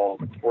we're all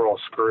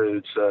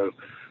screwed. So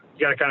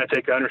you got to kind of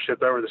take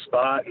ownership over the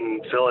spot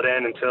and fill it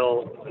in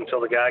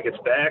until the guy gets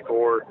back,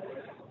 or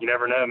you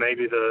never know,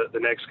 maybe the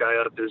next guy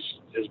up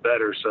is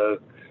better. So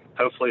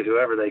hopefully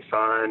whoever they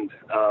find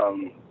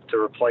to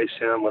replace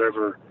him,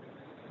 whatever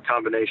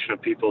combination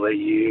of people they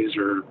use,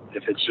 or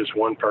if it's just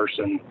one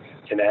person,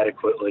 can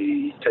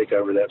adequately take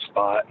over that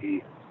spot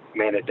and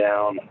man it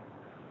down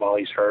while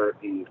he's hurt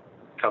and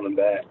coming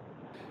back.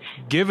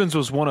 Givens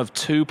was one of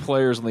two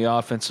players on the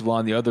offensive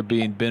line, the other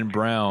being Ben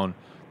Brown,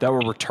 that were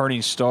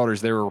returning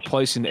starters. They were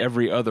replacing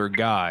every other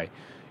guy.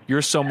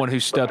 You're someone who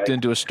stepped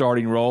into a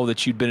starting role,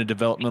 that you'd been a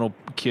developmental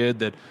kid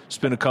that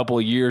spent a couple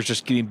of years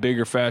just getting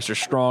bigger, faster,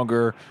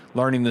 stronger,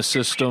 learning the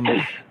system.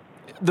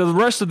 The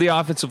rest of the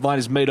offensive line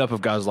is made up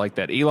of guys like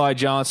that. Eli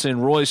Johnson,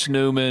 Royce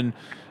Newman,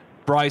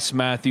 Bryce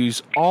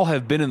Matthews, all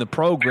have been in the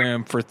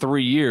program for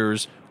 3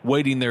 years,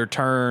 waiting their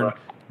turn,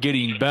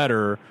 getting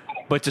better.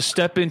 But to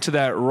step into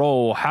that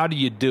role, how do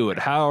you do it?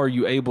 How are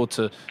you able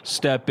to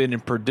step in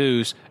and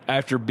produce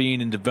after being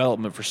in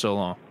development for so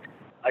long?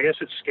 I guess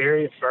it's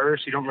scary at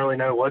first. You don't really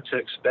know what to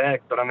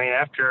expect. But, I mean,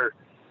 after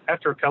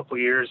a couple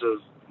of years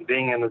of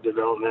being in the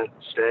developmental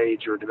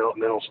stage,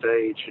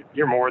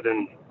 you're more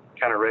than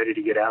kind of ready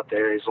to get out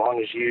there, as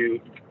long as you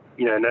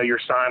know your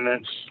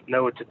assignments,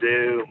 know what to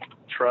do,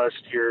 trust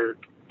your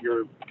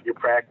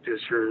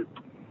practice,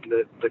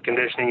 the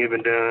conditioning you've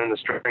been doing, the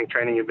strength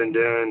training you've been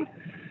doing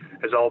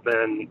has all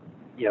been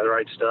the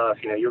right stuff.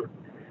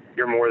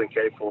 You're more than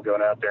capable of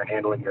going out there and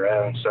handling your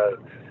own. So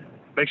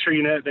make sure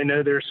they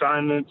know their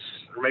assignments,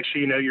 or make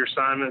sure you know your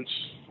assignments,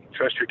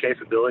 trust your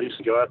capabilities,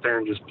 and go out there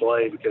and just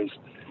play, because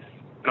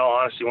in all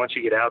honesty, once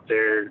you get out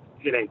there,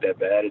 it ain't that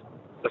bad.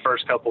 The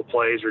first couple of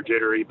plays are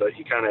jittery, but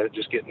you kind of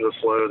just get into the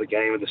flow of the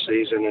game of the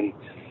season, and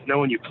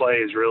knowing you play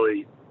is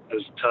really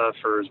as tough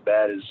or as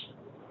bad as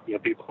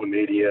people in the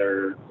media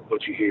or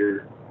what you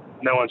hear.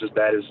 No one's as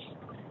bad as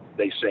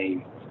they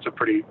seem. It's a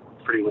pretty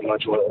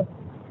much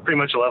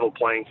a level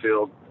playing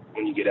field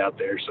when you get out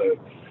there. So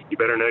you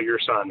better know your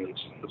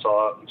assignments. That's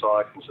all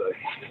I can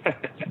say.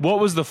 What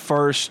was the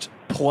first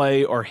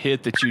play or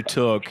hit that you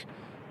took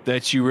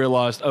that you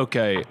realized,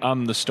 okay,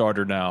 I'm the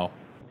starter now?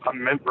 I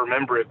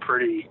remember it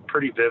pretty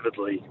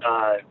vividly.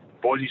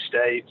 Boise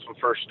State was my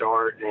first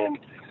start, and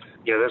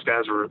those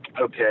guys were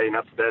okay,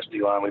 not the best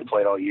D-line we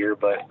played all year,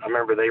 but I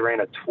remember they ran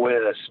a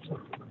twist,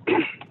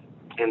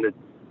 and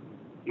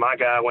my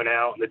guy went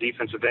out, and the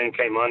defensive end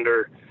came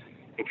under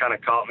and kind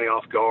of caught me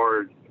off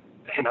guard,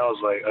 and I was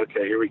like,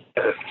 okay, here we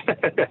go.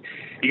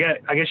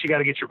 I guess you got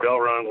to get your bell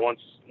rung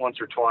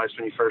once or twice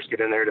when you first get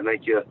in there to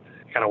make you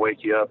kind of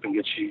wake you up and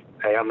get you,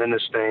 hey, I'm in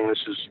this thing.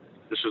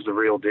 This is the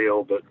real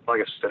deal. But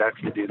like I said,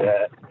 after you do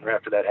that, or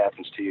after that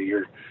happens to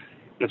you,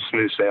 it's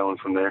smooth sailing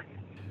from there.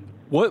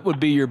 What would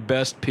be your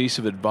best piece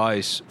of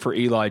advice for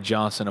Eli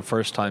Johnson, a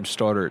first-time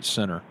starter at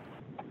center?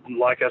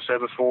 Like I said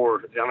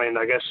before,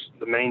 I guess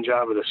the main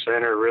job of the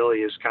center really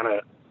is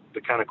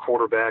the kind of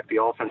quarterback,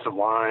 the offensive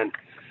line.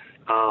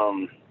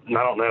 And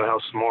I don't know how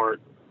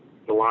smart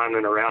the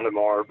linemen around him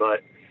are,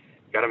 but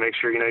you got to make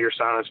sure you know your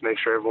assignments, make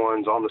sure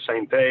everyone's on the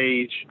same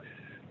page,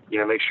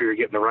 make sure you're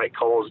getting the right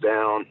calls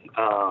down.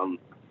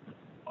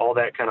 All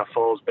that kind of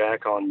falls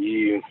back on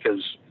you,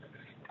 because,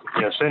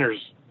 centers,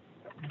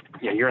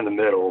 you're in the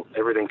middle.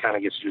 Everything kind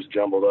of gets just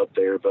jumbled up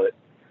there, but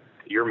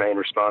your main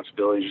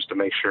responsibility is just to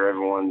make sure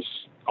everyone's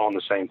on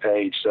the same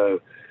page.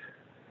 So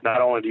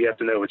not only do you have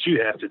to know what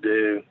you have to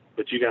do,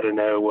 but you got to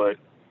know what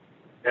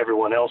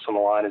everyone else on the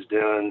line is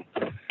doing.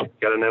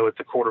 Got to know what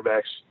the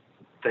quarterback's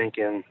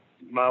thinking.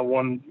 My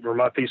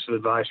piece of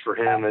advice for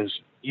him is,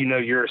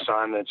 your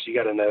assignments. You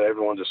got to know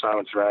everyone's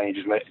assignments around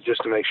you,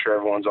 just to make sure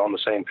everyone's on the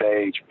same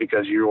page,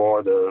 because you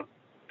are the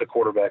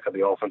quarterback of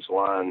the offensive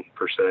line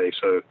per se.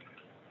 So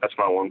that's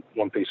my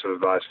one piece of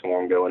advice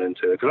for him going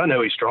into it, because I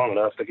know he's strong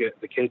enough. The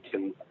kid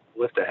can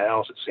lift a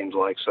house, it seems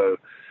like. So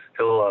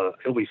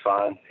he'll be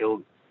fine.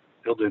 He'll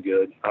do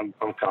good. I'm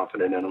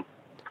confident in him.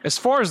 As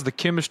far as the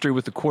chemistry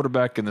with the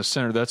quarterback and the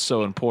center, that's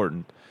so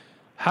important.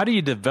 How do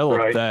you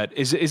develop that?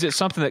 Is it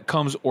something that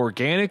comes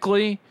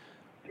organically,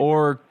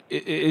 or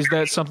is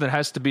that something that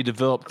has to be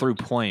developed through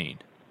playing?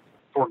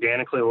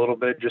 Organically, a little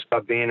bit, just by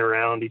being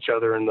around each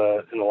other in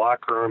the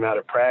locker room, out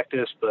at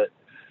practice. But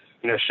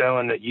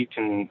showing that you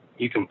can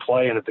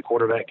play, and that the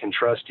quarterback can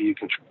trust you. You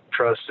can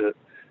trust that,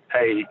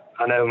 hey,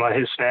 I know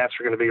his snaps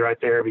are going to be right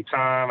there every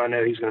time. I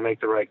know he's going to make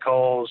the right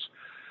calls.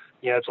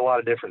 It's a lot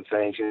of different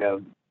things.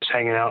 Just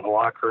hanging out in the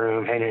locker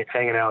room,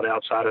 hanging out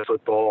outside of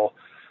football.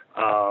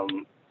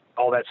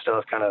 All that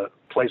stuff kind of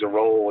plays a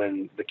role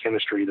in the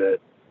chemistry that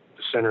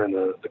the center and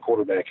the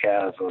quarterback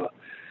have.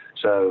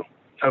 So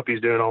I hope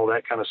he's doing all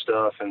that kind of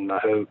stuff, and I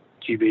hope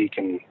QB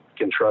can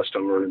trust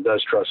him, or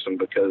does trust him,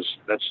 because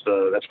that's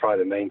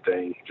probably the main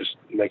thing, just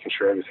making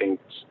sure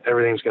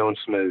everything's going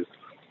smooth.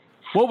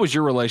 What was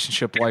your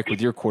relationship like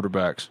with your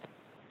quarterbacks?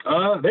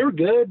 They were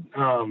good.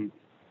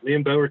 Me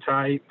and Bo were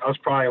tight. I was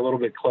probably a little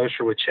bit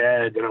closer with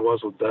Chad than I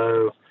was with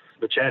Bo,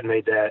 but Chad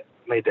made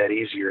that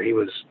easier. He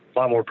was a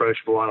lot more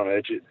approachable. I don't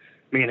know.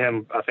 Me and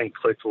him, I think,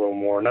 clicked a little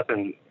more. Not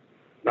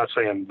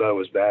saying Bo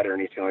was bad or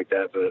anything like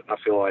that, but I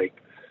feel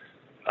like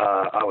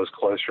I was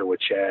closer with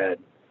Chad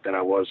than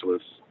I was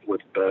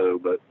with Bo.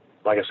 But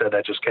like I said,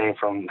 that just came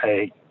from,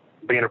 hey,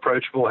 being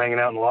approachable, hanging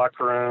out in the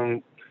locker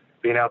room,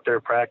 being out there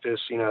practice,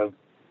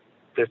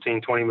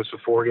 15, 20 minutes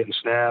before getting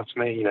snaps.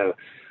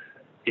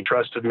 He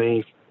trusted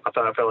me. I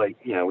felt like,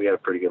 we had a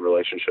pretty good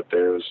relationship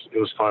there. He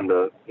was fun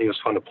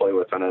to play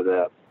with. I know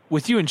that.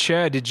 With you and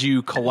Chad, did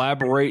you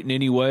collaborate in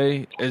any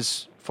way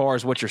as far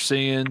as what you're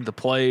seeing, the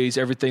plays,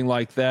 everything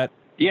like that?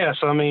 Yeah.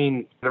 So,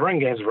 the run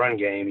game's a run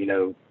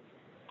game,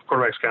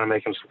 quarterback's kind of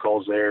making some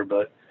calls there,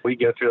 but we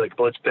go through like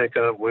blitz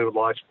pickup.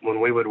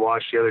 When we would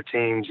watch the other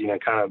teams,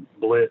 kind of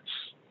blitz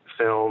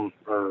film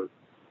or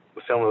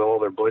film with all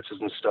their blitzes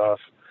and stuff.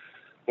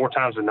 More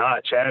times than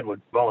not, Chad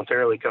would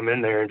voluntarily come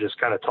in there and just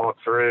kind of talk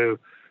through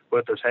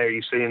with us. Hey, are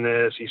you seeing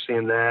this? Are you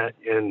seeing that?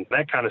 And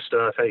that kind of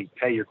stuff.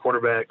 Hey, your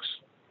quarterback's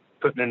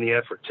putting in the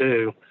effort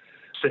too,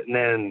 sitting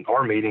in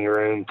our meeting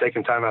room,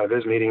 taking time out of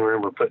his meeting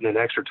room, or putting in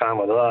extra time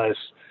with us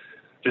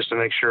just to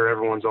make sure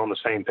everyone's on the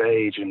same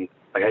page. And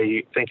like, hey,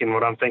 you thinking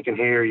what I'm thinking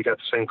here? You got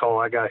the same call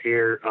I got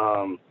here.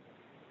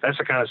 That's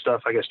the kind of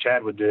stuff I guess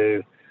Chad would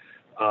do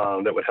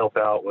that would help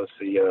out with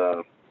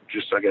the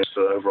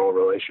the overall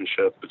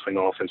relationship between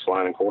the offensive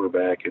line and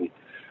quarterback. And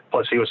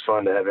plus, he was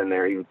fun to have in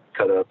there. He would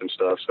cut up and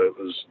stuff, so it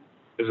was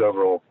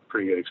overall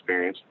pretty good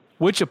experience.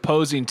 Which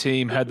opposing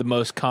team had the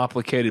most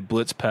complicated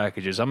blitz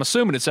packages? I'm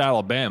assuming it's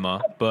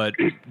Alabama, but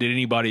did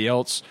anybody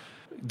else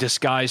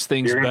disguise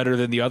things better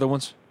than the other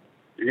ones?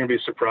 You're going to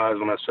be surprised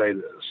when I say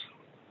this.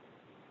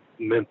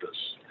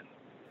 Memphis.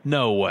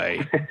 No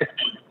way.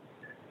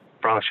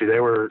 Promise you, they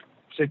were.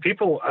 See,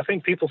 I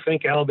think people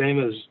think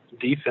Alabama's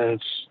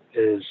defense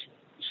is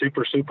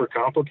super, super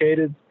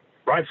complicated.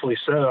 Rightfully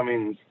so.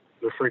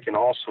 They're freaking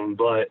awesome.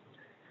 But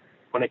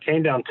when it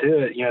came down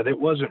to it, it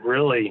wasn't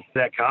really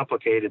that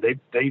complicated.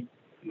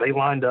 They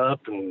lined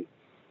up and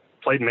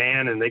played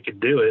man, and they could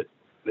do it.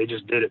 They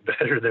just did it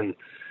better than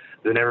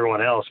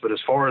everyone else. But as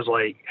far as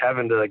like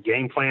having to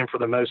game plan for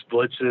the most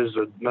blitzes,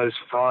 the most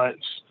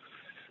fronts,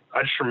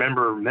 I just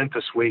remember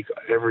Memphis week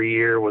every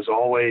year was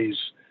always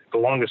the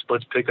longest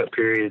blitz pickup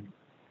period.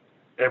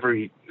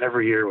 Every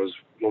year was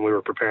when we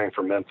were preparing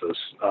for Memphis.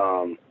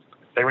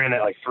 They ran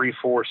that like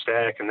 3-4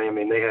 stack, and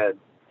they had,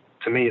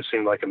 to me, it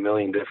seemed like a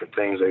million different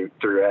things they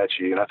threw at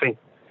you. And I think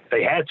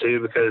they had to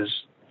because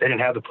they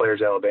didn't have the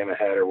players Alabama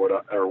had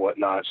or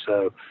whatnot.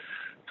 So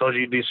I told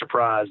you you'd be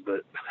surprised,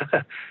 but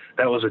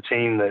that was a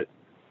team that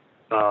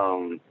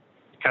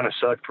kind of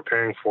sucked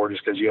preparing for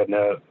just because you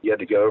had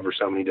to go over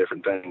so many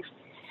different things.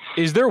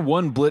 Is there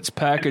one blitz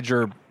package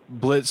or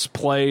blitz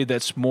play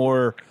that's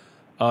more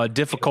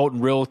difficult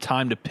in real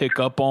time to pick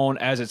up on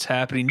as it's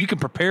happening? You can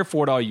prepare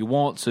for it all you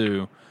want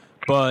to,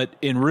 but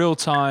in real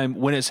time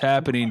when it's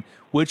happening,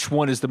 which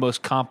one is the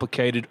most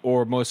complicated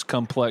or most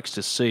complex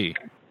to see?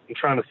 I'm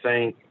trying to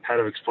think how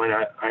to explain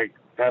it. I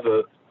have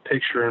a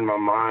picture in my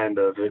mind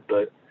of it,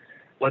 but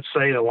let's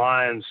say the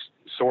line's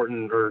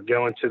sorting or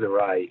going to the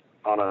right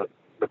on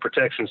the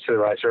protection's to the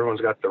right, so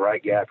everyone's got the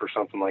right gap or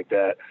something like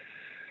that.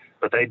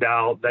 But they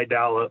dial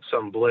up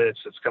some blitz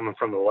that's coming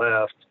from the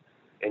left,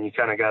 and you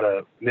kind of got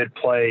to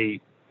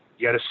mid-play,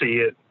 you got to see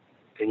it,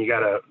 and you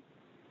got to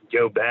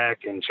go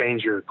back and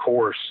change your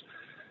course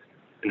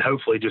and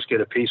hopefully just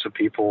get a piece of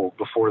people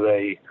or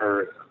a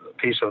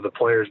piece of the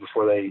players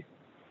before they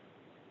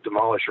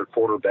demolish your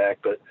quarterback.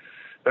 But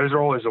those are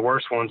always the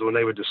worst ones when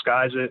they would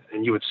disguise it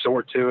and you would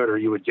sort to it or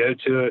you would go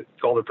to it,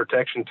 call the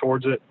protection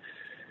towards it,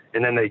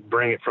 and then they'd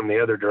bring it from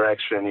the other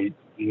direction.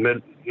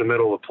 In the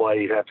middle of the play,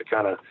 you'd have to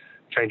kind of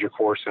change your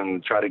course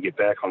and try to get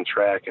back on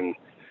track. And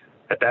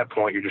at that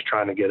point, you're just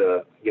trying to get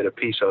a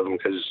piece of them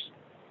because,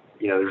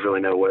 there's really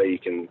no way you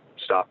can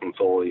stop them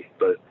fully.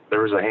 But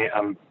there was a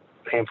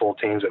handful of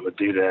teams that would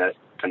do that,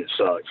 and it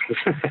sucks.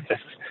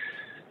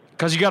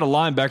 Because you got a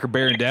linebacker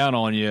bearing down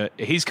on you.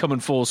 He's coming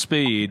full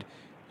speed.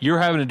 You're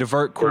having to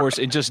divert course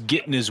and just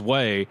get in his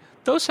way.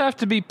 Those have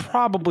to be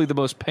probably the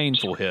most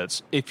painful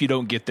hits if you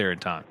don't get there in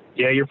time.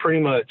 Yeah, you're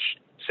pretty much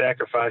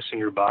sacrificing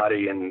your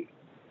body and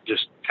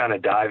just kind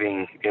of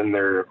diving in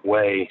their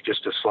way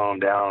just to slow them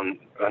down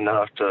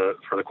enough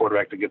for the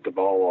quarterback to get the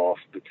ball off.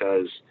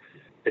 Because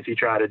if you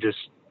try to just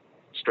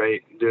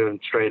do them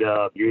straight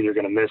up, you're either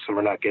going to miss them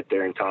or not get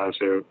there in time.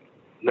 So,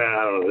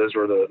 I don't know. Those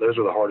were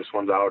the hardest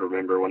ones I would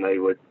remember, when they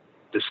would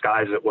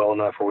disguise it well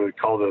enough where we would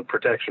call the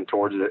protection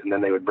towards it, and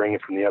then they would bring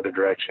it from the other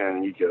direction,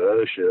 and you'd go,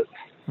 oh, shit.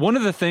 One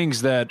of the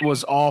things that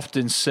was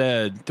often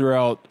said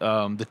throughout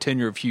the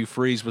tenure of Hugh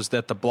Freeze was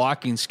that the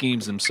blocking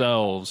schemes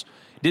themselves,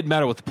 didn't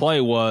matter what the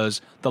play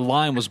was, the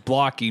line was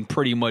blocking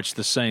pretty much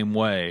the same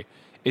way.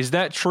 Is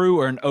that true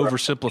or an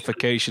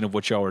oversimplification of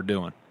what y'all are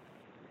doing?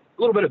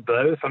 A little bit of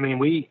both.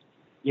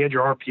 You had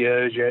your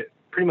RPOs.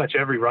 Pretty much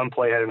every run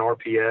play had an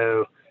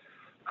RPO.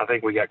 I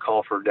think we got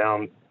called for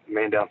down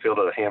man downfield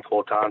a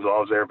handful of times while I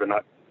was there, but I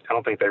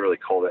don't think they really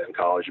call that in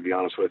college, to be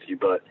honest with you.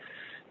 But,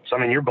 so, I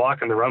mean, you're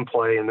blocking the run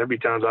play, and there'd be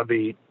times I'd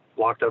be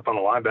locked up on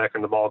the linebacker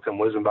and the ball come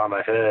whizzing by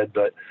my head.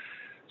 But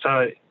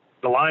so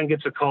the line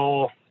gets a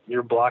call,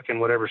 you're blocking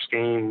whatever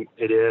scheme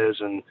it is,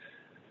 and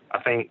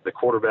I think the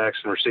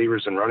quarterbacks and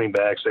receivers and running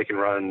backs, they can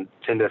run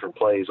 10 different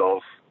plays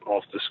off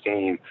the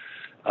scheme.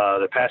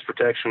 The pass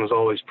protection was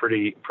always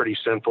pretty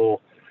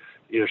simple.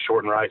 You know,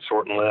 short and right,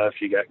 short and left.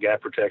 You got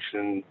gap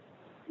protection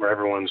where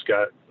everyone's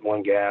got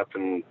one gap,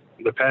 and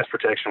the pass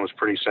protection was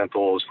pretty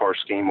simple as far as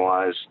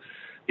scheme-wise.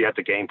 You have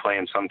to game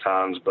plan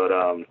sometimes, but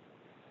I don't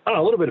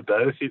know, a little bit of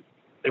both.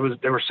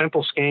 There were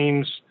simple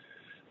schemes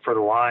for the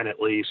line at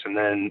least, and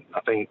then I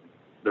think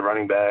the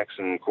running backs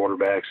and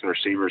quarterbacks and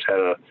receivers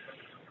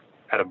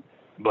had a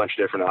bunch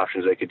of different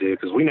options they could do,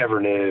 because we never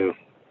knew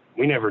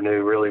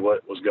really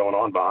what was going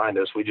on behind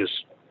us. We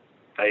just,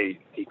 hey,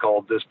 he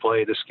called this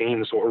play, this scheme,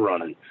 this is what we're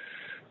running.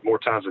 More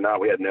times than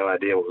not, we had no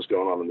idea what was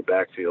going on in the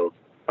backfield.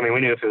 I mean,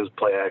 we knew if it was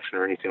play action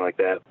or anything like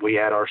that. We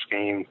had our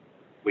scheme,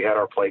 we had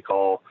our play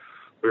call,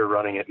 we were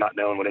running it, not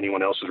knowing what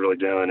anyone else was really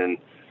doing, and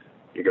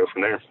you go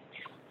from there.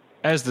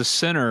 As the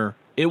center,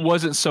 it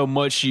wasn't so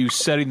much you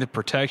setting the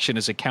protection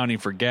as accounting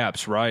for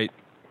gaps, right?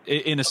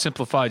 In a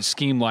simplified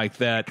scheme like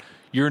that,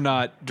 you're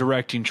not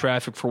directing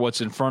traffic for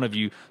what's in front of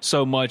you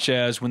so much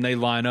as when they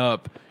line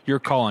up, you're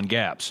calling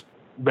gaps.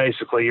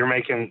 Basically, you're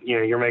making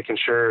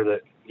sure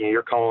that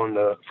you're calling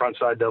the front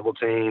side double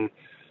team.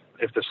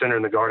 If the center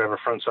and the guard have a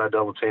front side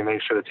double team,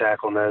 make sure the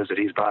tackle knows that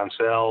he's by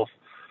himself.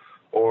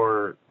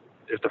 Or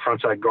if the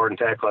front side guard and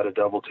tackle had a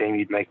double team,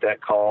 you'd make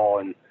that call,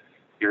 and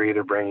you're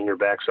either bringing your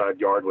backside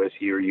guard with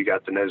you or you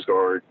got the nose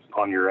guard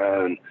on your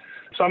own.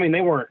 So, I mean,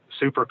 they weren't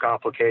super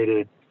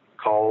complicated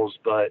calls,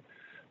 but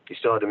you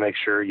still had to make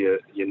sure you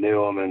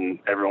knew them and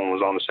everyone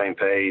was on the same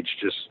page,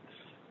 just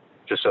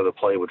so the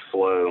play would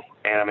flow.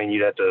 And, I mean,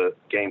 you'd have to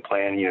game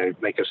plan,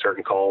 make a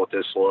certain call with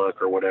this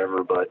look or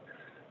whatever. But,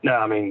 no,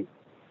 I mean,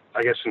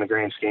 I guess in the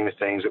grand scheme of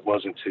things, it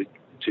wasn't too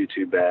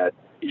bad.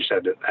 You just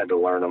had to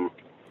learn them.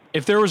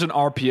 If there was an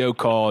RPO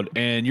called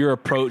and you're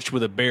approached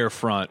with a bare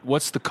front,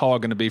 what's the call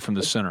going to be from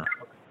the center?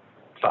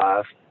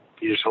 5.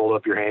 You just hold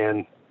up your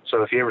hand.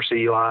 So if you ever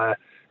see Eli,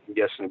 I'm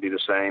guessing it'd be the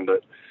same.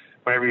 But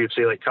whenever you'd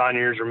see like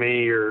Conyers or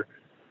me or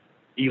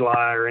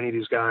Eli or any of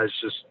these guys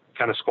just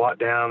kind of squat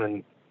down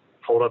and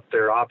hold up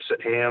their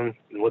opposite hand,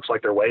 it looks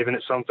like they're waving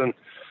at something,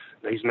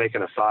 he's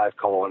making a 5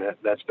 call on it.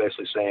 That's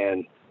basically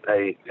saying,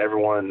 hey,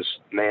 everyone's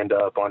manned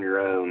up on your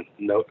own.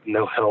 No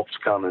help's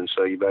coming,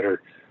 so you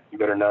better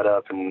nut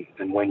up and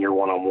win your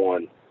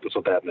one-on-one. That's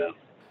what that meant.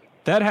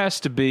 That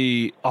has to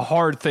be a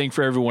hard thing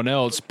for everyone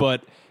else,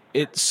 but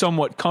it's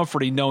somewhat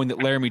comforting knowing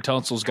that Laramie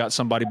Tunsil's got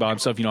somebody by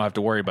himself. You don't have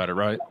to worry about it,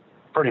 right?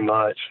 Pretty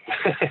much.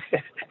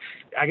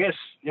 I guess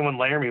when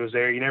Laramie was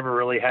there, you never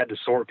really had to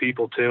sort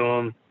people to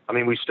him. I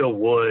mean, we still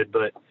would,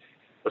 but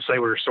let's say we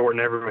were sorting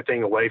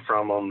everything away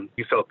from him.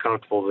 You felt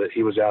comfortable that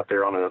he was out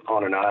there on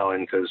an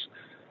island because,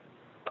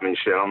 I mean,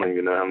 shit, I don't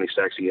even know how many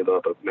sacks he gave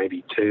up, but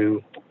maybe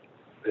 2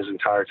 his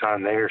entire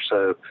time there.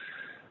 So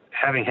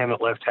having him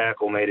at left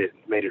tackle made it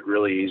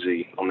really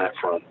easy on that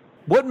front.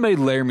 What made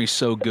Laramie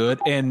so good,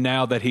 and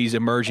now that he's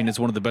emerging as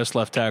one of the best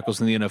left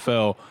tackles in the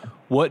NFL,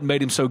 what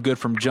made him so good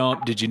from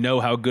jump? Did you know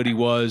how good he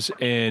was,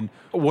 and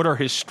what are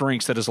his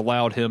strengths that has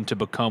allowed him to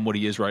become what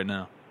he is right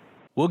now?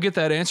 We'll get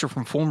that answer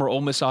from former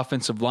Ole Miss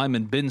offensive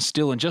lineman Ben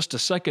Still in just a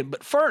second,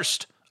 but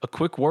first, a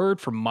quick word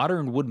from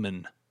Modern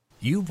Woodman.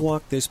 You've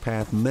walked this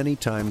path many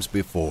times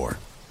before.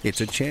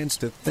 It's a chance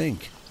to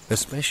think,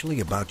 especially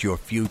about your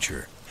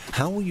future.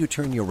 How will you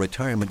turn your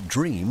retirement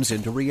dreams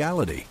into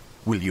reality?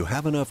 Will you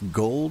have enough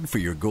gold for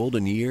your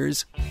golden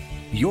years?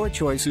 Your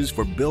choices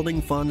for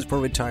building funds for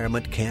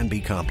retirement can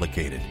be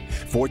complicated.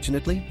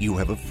 Fortunately, you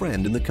have a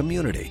friend in the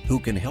community who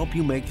can help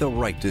you make the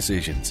right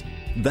decisions.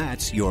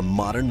 That's your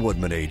Modern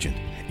Woodman agent.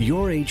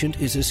 Your agent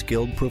is a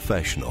skilled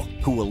professional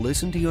who will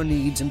listen to your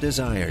needs and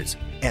desires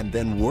and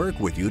then work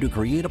with you to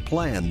create a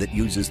plan that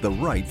uses the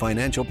right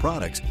financial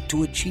products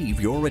to achieve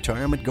your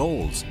retirement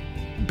goals.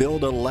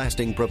 Build a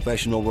lasting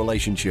professional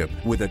relationship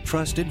with a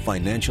trusted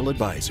financial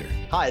advisor.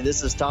 Hi,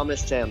 this is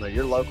Thomas Chandler,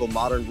 your local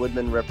Modern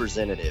Woodman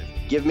representative.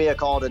 Give me a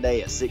call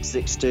today at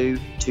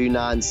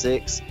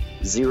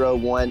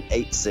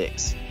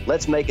 662-296-0186.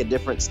 Let's make a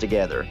difference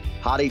together.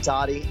 Hotty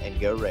toddy and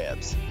go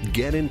Rebs.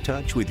 Get in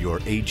touch with your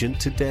agent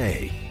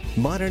today.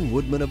 Modern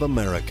Woodman of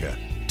America,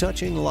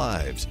 touching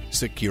lives,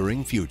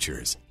 securing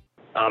futures.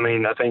 I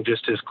mean, I think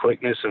just his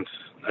quickness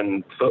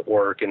and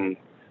footwork, and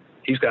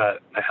he's got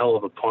a hell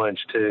of a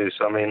punch too.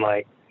 So, I mean,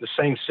 like the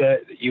same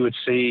set that you would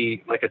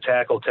see like a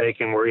tackle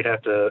taken where he'd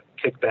have to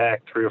kick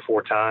back 3 or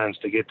 4 times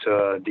to get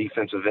to a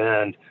defensive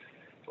end,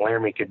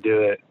 Laramie could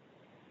do it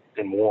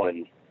in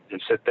one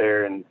and sit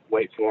there and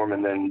wait for him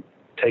and then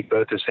take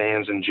both his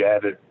hands and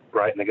jab it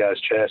right in the guy's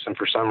chest. And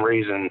for some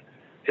reason,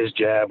 his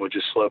jab would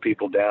just slow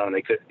people down.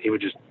 And he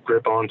would just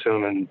grip onto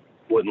him and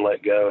wouldn't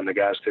let go, and the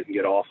guys couldn't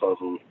get off of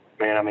him.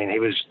 Man, I mean, he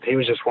was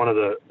just one of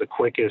the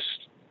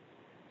quickest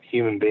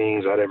human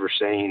beings I'd ever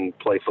seen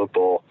play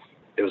football.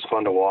 It was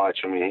fun to watch.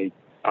 I mean,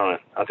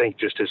 I think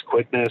just his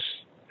quickness,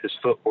 his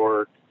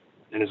footwork,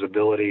 and his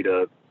ability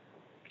to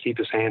keep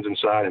his hands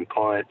inside and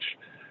punch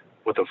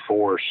with a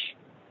force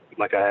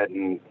like I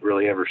hadn't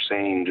really ever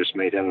seen just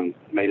made him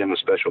a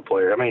special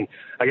player. I mean,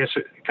 I guess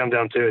it comes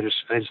down to it, just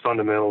his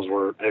fundamentals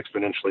were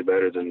exponentially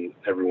better than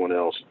everyone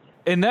else.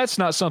 And that's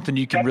not something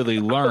you can really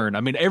learn.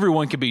 I mean,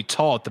 everyone can be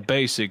taught the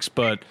basics,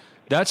 but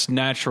that's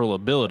natural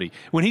ability.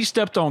 When he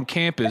stepped on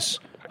campus,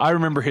 I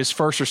remember his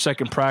first or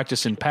second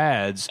practice in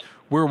pads.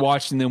 We're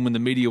watching them when the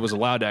media was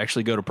allowed to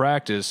actually go to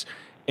practice,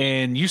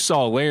 and you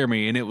saw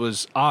Laramie, and it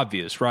was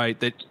obvious, right,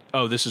 that,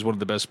 oh, this is one of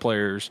the best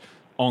players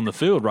on the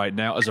field right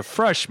now. As a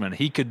freshman,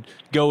 he could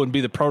go and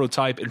be the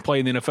prototype and play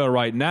in the NFL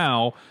right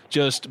now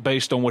just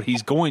based on what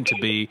he's going to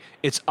be.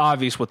 It's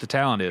obvious what the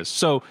talent is.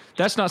 So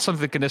that's not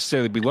something that can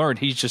necessarily be learned.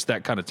 He's just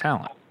that kind of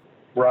talent.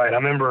 Right. I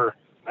remember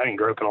I didn't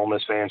grow up an Ole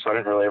Miss fan, so I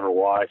didn't really ever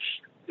watch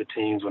the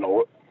teams when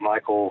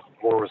Michael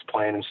Moore was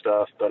playing and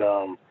stuff. But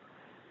I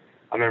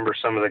remember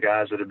some of the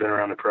guys that had been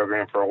around the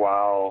program for a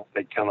while,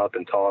 they'd come up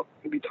and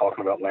be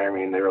talking about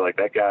Laramie, and they were like,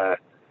 that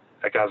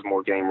guy's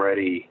more game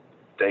ready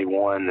day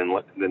one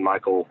than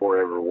Michael Moore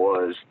ever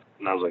was.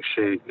 And I was like,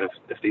 shoot,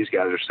 if these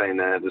guys are saying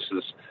that, this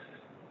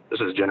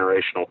is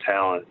generational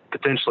talent,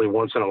 potentially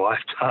once in a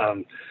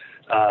lifetime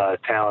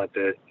talent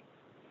that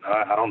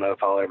I don't know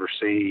if I'll ever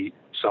see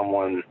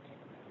someone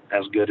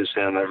as good as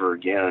him ever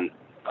again.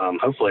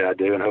 Hopefully I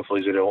do, and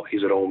hopefully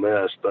he's at Ole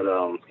Miss, but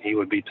he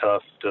would be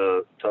tough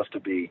to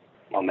beat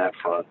on that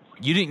front.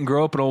 You didn't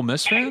grow up an Ole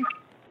Miss fan?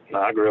 No,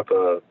 I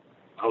was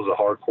a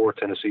hardcore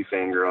Tennessee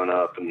fan growing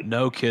up. And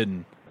no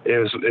kidding. It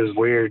was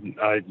weird.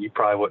 You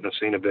probably wouldn't have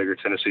seen a bigger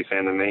Tennessee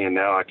fan than me, and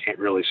now I can't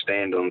really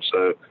stand them.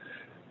 So,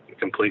 a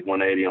complete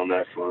 180 on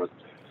that front.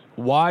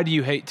 Why do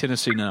you hate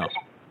Tennessee now?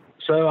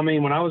 So, I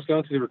mean, when I was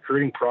going through the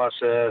recruiting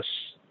process,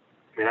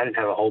 I didn't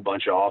have a whole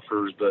bunch of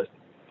offers, but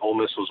Ole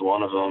Miss was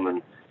one of them,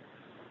 and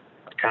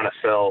I kind of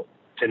felt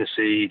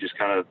Tennessee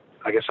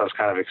I guess I was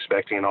kind of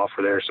expecting an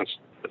offer there since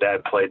my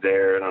dad played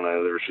there. I don't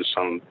know, there was just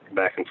some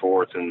back and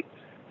forth, and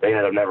they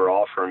ended up never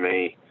offering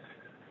me.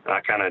 And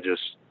I kind of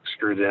just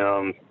screwed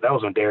them. That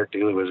was when Derek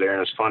Dooley was there,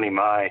 and it's funny,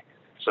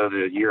 so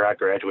the year I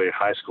graduated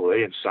high school,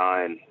 they had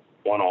signed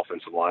one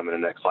offensive lineman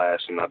in that class,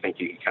 and I think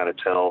you could kind of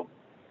tell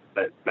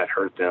that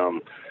hurt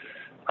them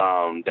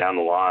down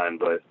the line.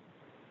 But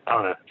I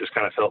don't know, just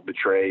kind of felt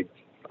betrayed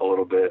a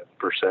little bit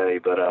per se,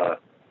 but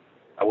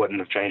I wouldn't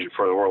have changed it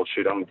for the world.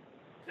 Shoot, I'm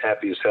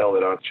happy as hell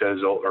that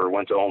I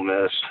went to Ole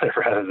Miss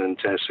rather than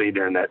Tennessee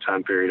during that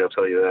time period, I'll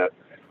tell you that.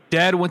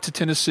 Dad went to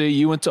Tennessee,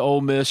 you went to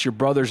Ole Miss, your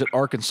brother's at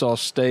Arkansas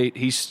State.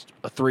 He's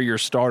a 3-year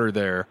starter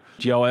there.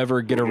 Did y'all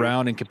ever get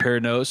around and compare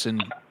notes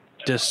and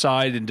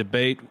decide and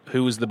debate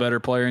who was the better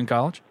player in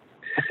college?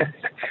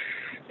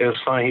 It was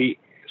funny.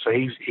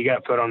 He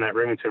got put on that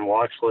Remington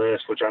watch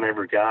list, which I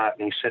never got,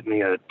 and he sent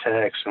me a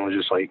text and was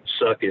just like,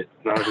 suck it.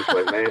 And I was just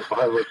like, man,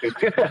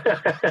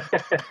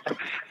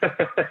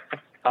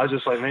 I was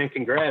just like, man,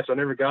 congrats. I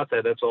never got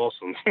that. That's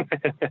awesome.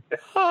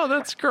 Oh,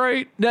 that's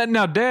great.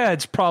 Now,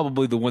 Dad's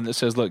probably the one that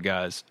says, look,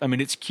 guys,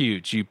 it's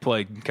cute. You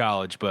played in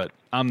college, but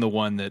I'm the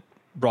one that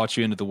brought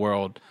you into the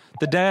world.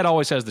 The dad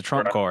always has the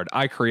trump card.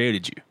 I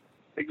created you.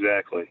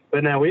 Exactly.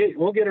 But now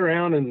we'll get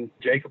around, and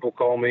Jacob will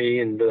call me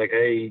and be like,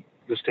 hey,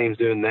 this team's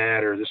doing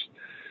that, or this,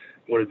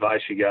 what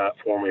advice you got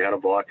for me, how to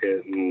block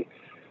it, and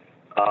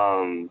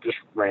just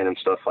random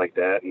stuff like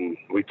that. And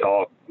we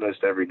talk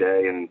most every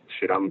day, and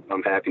shit, I'm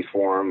happy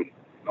for them.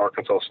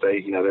 Arkansas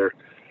State,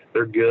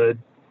 they're good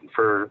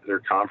for their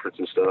conference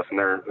and stuff, and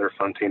they're a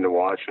fun team to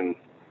watch, and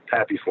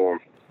happy for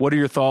them. What are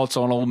your thoughts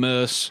on Ole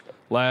Miss?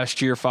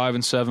 Last year,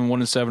 5-7,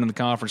 1-7 in the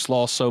conference,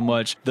 lost so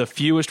much. The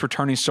fewest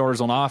returning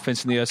starters on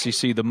offense in the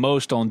SEC, the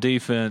most on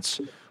defense.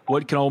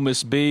 What can Ole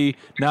Miss be?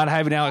 Not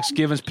having Alex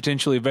Givens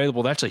potentially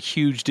available, that's a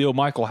huge deal.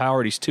 Michael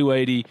Howard, he's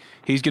 280.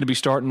 He's going to be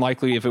starting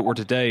likely, if it were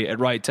today, at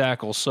right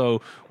tackle.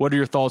 So what are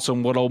your thoughts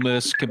on what Ole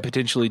Miss can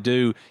potentially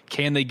do?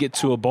 Can they get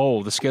to a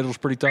bowl? The schedule's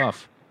pretty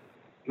tough.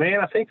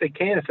 Man, I think they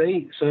can if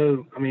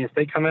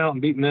they come out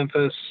and beat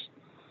Memphis,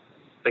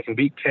 they can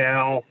beat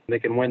Cal, they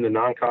can win the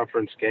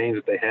non-conference games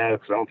that they have,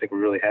 because I don't think we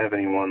really have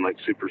anyone like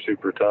super,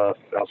 super tough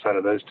outside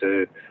of those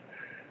two.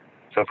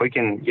 So if we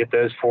can get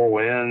those 4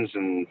 wins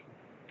and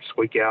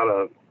squeak out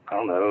a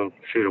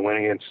win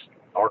against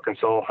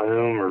Arkansas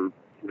home or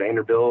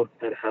Vanderbilt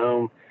at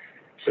home,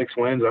 6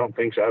 wins, I don't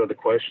think it's out of the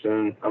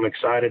question. I'm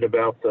excited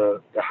about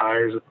the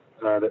hires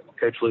that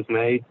Coach Luke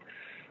made.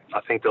 I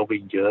think they'll be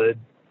good.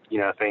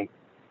 I think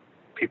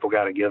people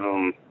got to give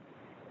them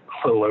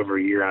a little over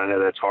a year. I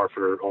know that's hard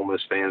for Ole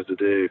Miss fans to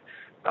do,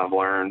 I've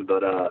learned,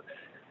 but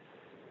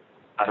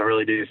I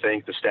really do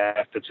think the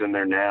staff that's in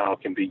there now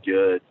can be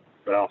good.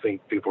 But I don't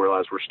think people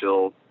realize we're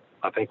still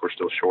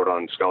short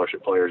on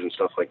scholarship players and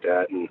stuff like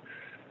that. And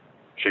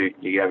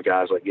you have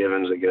guys like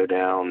Givens that go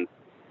down,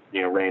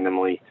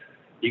 randomly.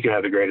 You can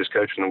have the greatest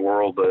coach in the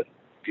world, but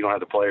if you don't have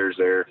the players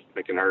there,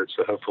 it can hurt.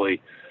 So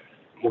hopefully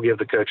we'll give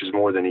the coaches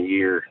more than a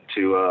year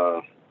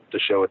to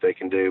show what they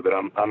can do. But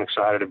I'm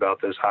excited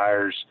about those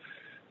hires.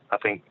 I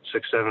think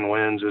 6-7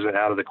 wins isn't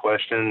out of the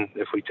question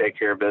if we take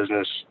care of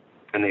business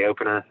in the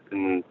opener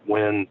and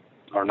win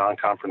our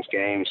non-conference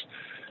games,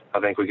 I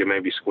think we could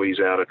maybe squeeze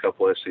out a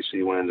couple SEC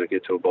wins and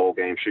get to a bowl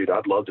game. Shoot,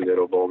 I'd love to go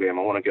to a bowl game.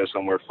 I want to go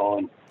somewhere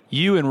fun.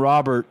 You and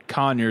Robert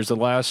Conyers, the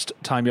last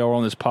time y'all were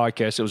on this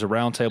podcast, it was a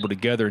roundtable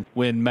together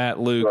when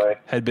Matt Luke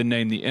had been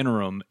named the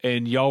interim,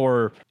 and y'all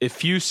were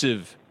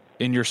effusive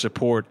in your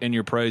support and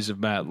your praise of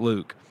Matt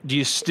Luke. Do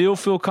you still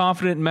feel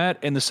confident in Matt?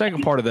 And the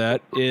second part of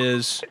that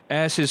is,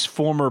 as his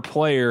former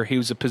player, he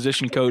was a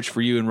position coach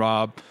for you and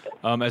Rob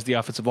as the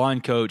offensive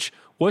line coach.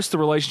 What's the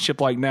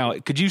relationship like now?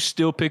 Could you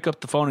still pick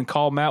up the phone and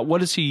call Matt?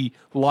 What is he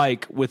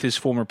like with his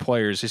former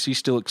players? Is he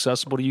still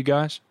accessible to you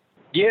guys?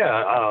 Yeah,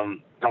 I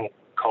don't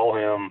call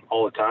him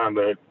all the time,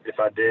 but if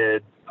I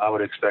did, I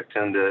would expect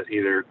him to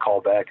either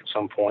call back at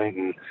some point.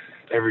 And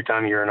every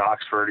time you're in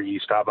Oxford or you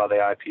stop by the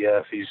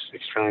IPF, he's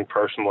extremely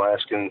personal,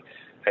 asking,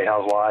 hey,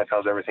 how's life?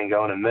 How's everything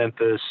going in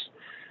Memphis?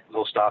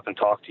 He'll stop and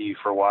talk to you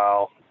for a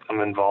while.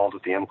 I'm involved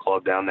with the M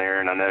Club down there,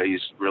 and I know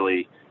he's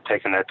really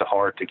taking that to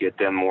heart to get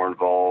them more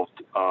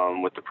involved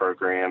with the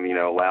program,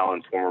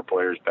 allowing former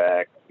players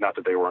back. Not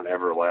that they weren't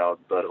ever allowed,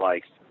 but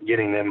like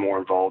getting them more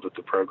involved with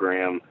the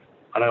program.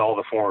 I know all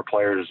the former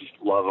players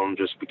love them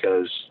just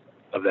because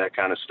of that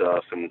kind of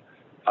stuff. And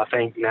I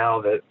think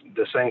now that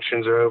the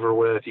sanctions are over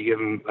with, you give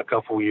him a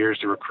couple years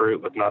to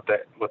recruit without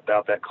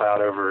that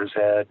cloud over his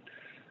head.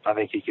 I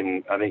think he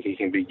can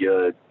be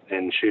good.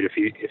 And shoot, if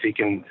he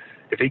can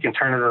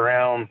turn it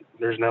around,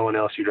 there's no one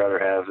else you'd rather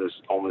have as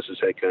Ole Miss's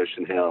head coach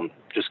than him.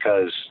 Just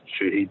because,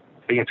 shoot, if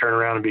he can turn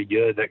around and be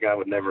good, that guy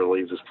would never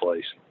leave this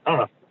place. I don't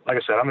know. Like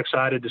I said, I'm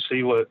excited to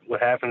see what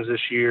happens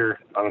this year.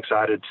 I'm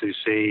excited to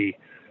see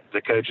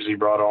the coaches he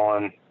brought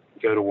on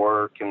go to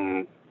work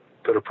and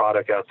put a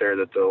product out there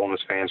that the Ole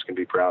Miss fans can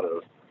be proud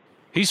of.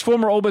 He's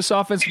former Ole Miss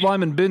offensive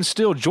lineman Ben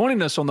Steele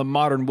joining us on the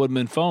Modern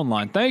Woodman phone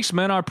line. Thanks,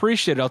 man. I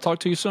appreciate it. I'll talk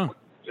to you soon.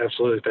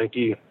 Absolutely. Thank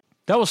you.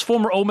 That was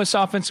former Ole Miss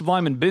offensive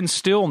lineman Ben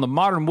Steele on the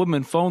Modern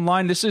Woodman phone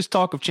line. This is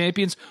Talk of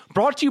Champions,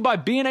 brought to you by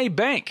B&A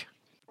Bank.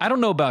 I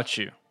don't know about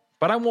you,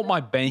 but I want my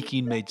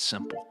banking made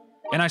simple.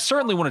 And I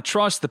certainly want to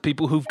trust the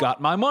people who've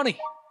got my money.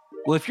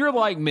 Well, if you're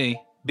like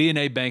me,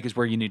 B&A Bank is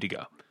where you need to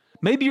go.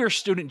 Maybe you're a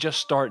student just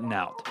starting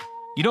out.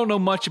 You don't know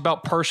much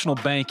about personal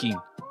banking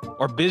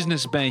or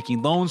business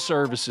banking, loan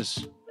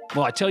services.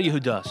 Well, I tell you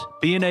who does.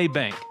 B&A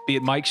Bank, be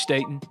it Mike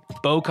Staten,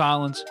 Bo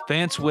Collins,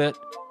 Vance Witt,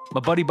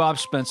 my buddy Bob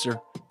Spencer.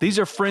 These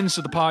are friends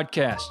of the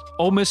podcast.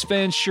 Ole Miss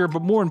fans, sure,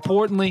 but more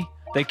importantly,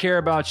 they care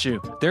about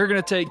you. They're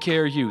going to take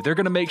care of you. They're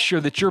going to make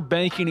sure that your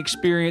banking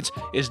experience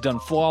is done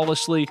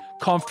flawlessly,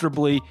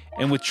 comfortably,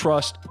 and with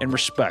trust and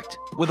respect.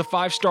 With a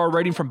 5-star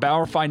rating from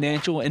Bauer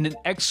Financial and an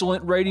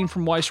excellent rating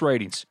from Weiss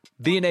Ratings,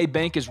 B&A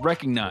Bank is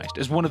recognized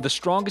as one of the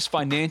strongest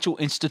financial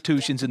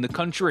institutions in the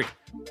country.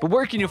 But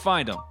where can you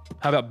find them?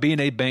 How about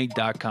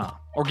bnabank.com?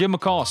 Or give them a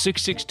call,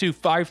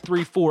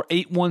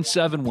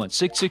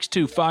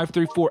 662-534-8171,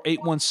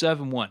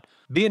 662-534-8171.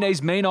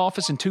 B&A's main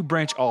office and 2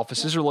 branch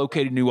offices are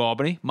located in New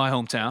Albany, my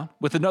hometown,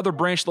 with another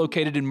branch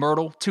located in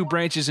Myrtle, 2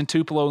 branches in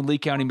Tupelo and Lee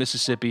County,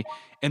 Mississippi,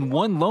 and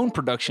 1 loan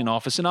production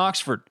office in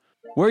Oxford.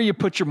 Where you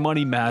put your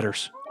money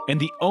matters. And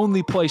the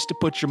only place to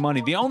put your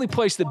money, the only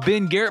place that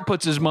Ben Garrett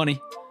puts his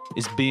money,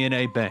 is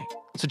B&A Bank.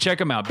 So check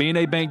them out,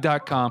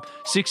 bnabank.com,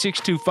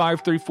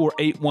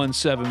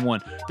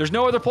 662-534-8171. There's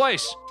no other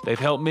place. They've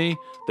helped me.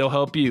 They'll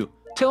help you.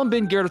 Tell them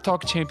Ben Garrett of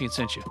Talk of Champions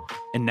sent you.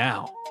 And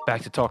now,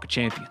 back to Talk of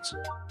Champions.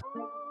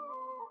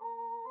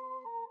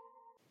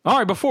 All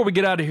right, before we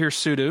get out of here,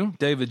 Sudo,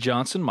 David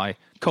Johnson, my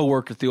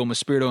co-worker at the Ole Miss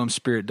Spirit,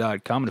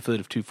 omspirit.com, an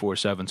affiliate of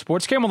 247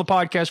 Sports, came on the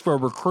podcast for a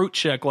recruit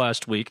check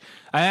last week.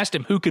 I asked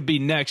him who could be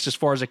next as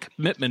far as a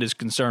commitment is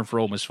concerned for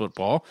Ole Miss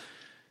football.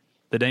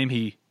 The name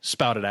he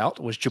spouted out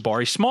was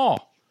Jabari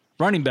Small,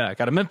 running back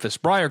out of Memphis,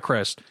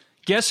 Briarcrest.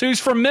 Guess who's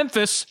from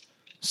Memphis?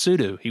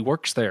 Sudo. He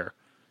works there.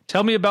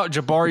 Tell me about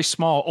Jabari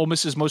Small, Ole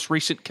Miss's most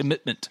recent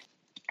commitment.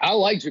 I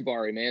like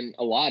Jabari, man,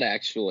 a lot,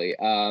 actually.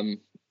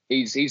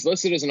 He's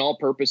listed as an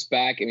all-purpose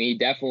back. I mean, he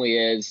definitely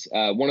is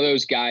one of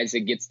those guys that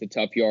gets the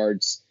tough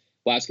yards.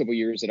 Last couple of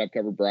years that I've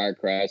covered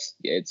Briarcrest,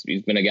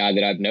 he's been a guy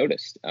that I've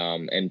noticed.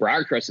 And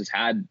Briarcrest has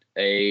had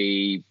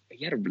a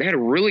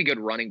really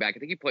good running back. I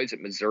think he plays at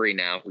Missouri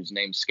now, whose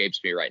name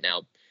escapes me right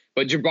now.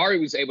 But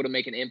Jabari was able to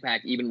make an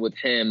impact even with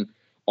him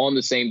on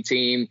the same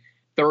team.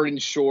 3rd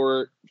and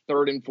short,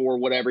 3rd and 4,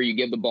 whatever, you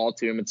give the ball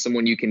to him. It's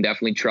someone you can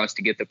definitely trust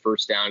to get the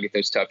first down, get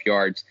those tough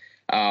yards.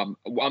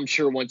 I'm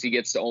sure once he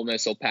gets to Ole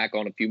Miss, he'll pack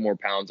on a few more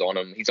pounds on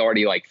him. He's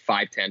already like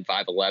 5'10",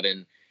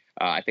 5'11".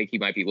 I think he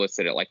might be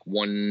listed at like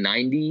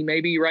 190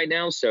 maybe right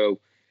now. So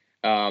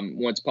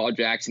once Paul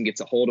Jackson gets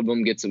a hold of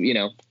him,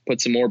 put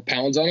some more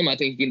pounds on him, I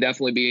think he can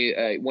definitely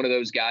be one of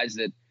those guys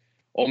that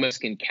Ole Miss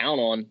can count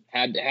on.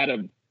 Had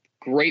a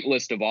great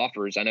list of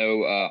offers. I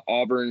know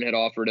Auburn had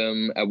offered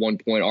him at one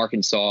point,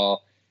 Arkansas,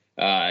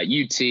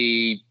 UT,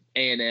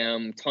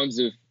 A&M, tons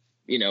of,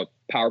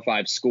 Power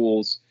 5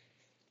 schools.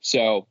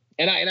 So,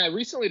 and I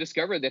recently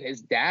discovered that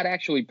his dad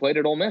actually played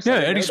at Ole Miss. Yeah,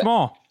 Eddie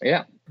Small.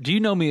 Yeah. Do you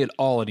know me at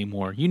all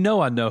anymore? You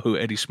know I know who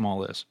Eddie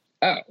Small is.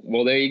 Oh,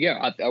 well, there you go.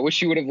 I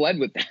wish you would have led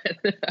with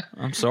that.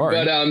 I'm sorry.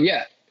 But,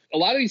 yeah, a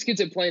lot of these kids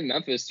that play in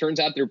Memphis, turns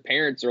out their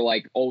parents are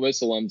like Ole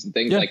Miss alums and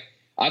things. Like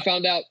I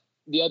found out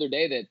the other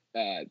day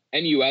that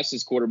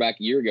NUS's quarterback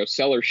a year ago,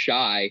 Seller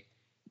Shy,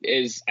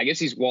 I guess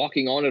he's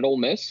walking on at Ole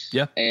Miss.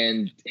 Yeah.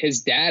 And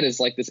his dad is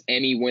like this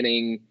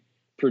Emmy-winning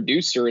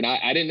producer, and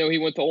I didn't know he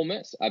went to Ole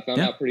Miss. I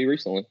found out pretty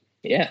recently.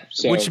 Yeah.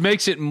 So. Which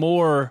makes it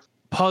more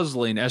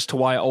puzzling as to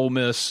why Ole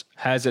Miss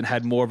hasn't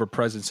had more of a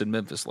presence in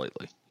Memphis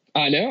lately.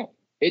 I know.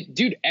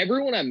 Dude,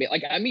 everyone I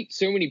meet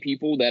so many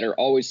people that are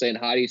always saying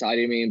hotty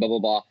to me and blah, blah,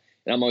 blah.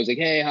 And I'm always like,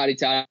 hey, hotty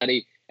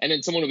toddy. And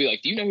then someone will be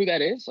like, do you know who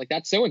that is? Like,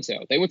 that's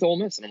so-and-so. They went to Ole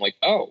Miss. And I'm like,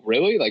 oh,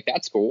 really? Like,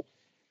 that's cool.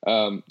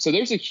 So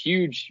there's a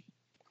huge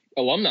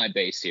alumni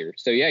base here.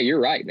 So, yeah, you're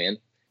right, man.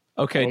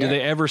 Okay. Do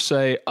they ever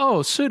say,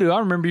 oh, Sudu, I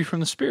remember you from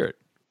the Spirit?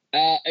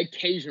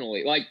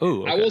 Occasionally. Like,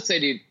 Ooh, okay. I will say,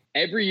 dude,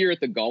 every year at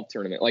the golf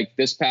tournament, like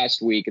this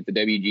past week at the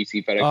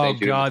WGC FedEx. Oh,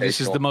 God, this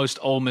is the most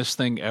Ole Miss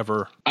thing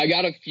ever. I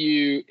got a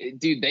few.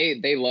 Dude,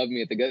 they love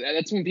me at the –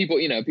 that's when people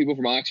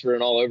from Oxford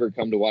and all over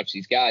come to watch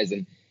these guys.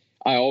 And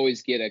I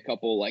always get a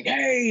couple like,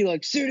 hey,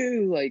 like,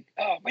 Sudu, like,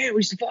 oh, man, we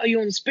used to follow you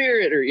on the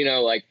Spirit, or,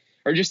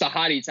 or just a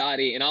hottie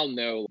toddy. And I'll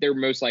know they're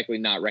most likely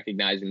not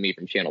recognizing me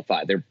from Channel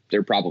 5.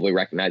 They're probably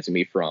recognizing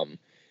me from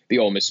the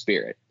Ole Miss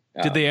Spirit.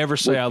 Did they ever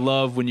say, I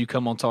love when you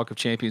come on Talk of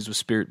Champions with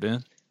Spirit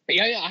Ben?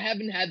 Yeah, I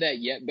haven't had that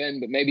yet,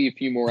 Ben, but maybe a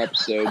few more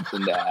episodes.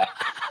 And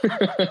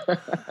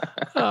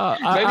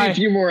a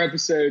few more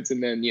episodes,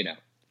 and then,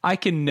 I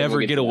can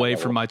never get away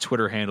from my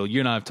Twitter handle. You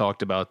and I have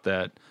talked about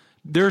that.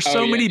 There's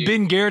so many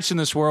Ben Garretts in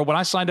this world. When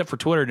I signed up for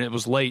Twitter, and it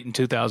was late in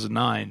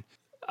 2009,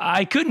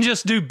 I couldn't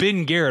just do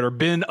Ben Garrett or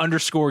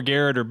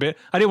Ben_Garrett or Ben.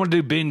 I didn't want to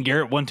do Ben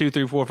Garrett 1, 2,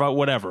 3, 4, 5,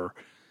 whatever.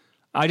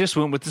 I just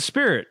went with the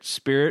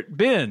Spirit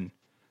Ben.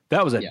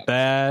 That was a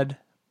bad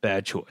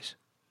choice.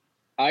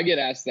 I get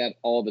asked that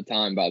all the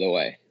time, by the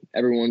way.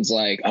 Everyone's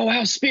like, oh,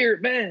 how's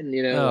Spirit Ben?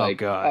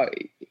 God.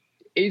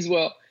 He's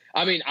well.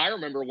 I mean, I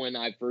remember when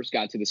I first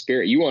got to the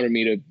Spirit, you wanted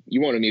me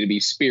to be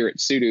Spirit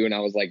Sudu, and I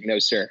was like, no,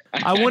 sir.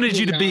 I wanted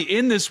you to be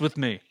in this with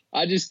me.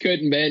 I just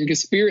couldn't, Ben,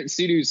 because Spirit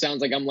Sudu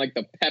sounds like I'm like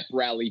the pep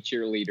rally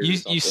cheerleader.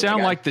 You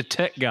sound like the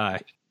tech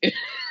guy.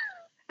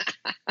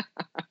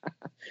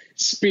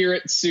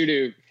 Spirit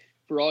Sudu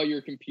for all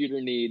your computer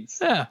needs.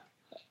 Yeah.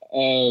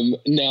 No,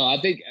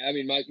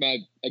 my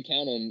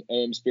account on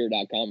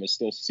omspirit.com is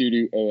still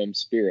Sudu OM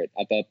Spirit.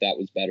 I thought that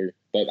was better,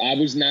 but I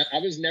was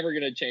never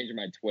going to change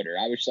my Twitter.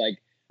 I was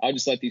like, I'll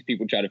just let these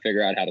people try to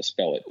figure out how to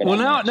spell it. But well,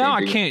 now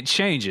I can't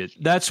change it.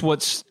 That's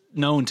what's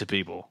known to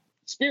people.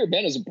 Spirit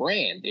Ben is a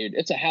brand, dude.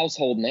 It's a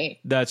household name.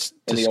 That's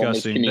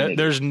disgusting.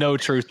 There's no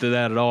truth to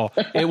that at all.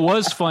 It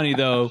was funny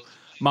though.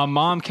 My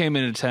mom came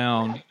into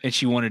town and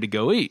she wanted to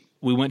go eat.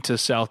 We went to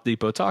South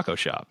Depot Taco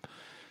Shop.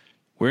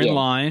 We're in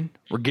line.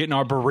 We're getting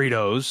our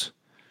burritos.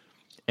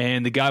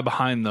 And the guy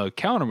behind the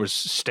counter was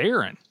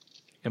staring.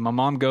 And my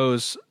mom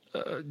goes,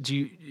 do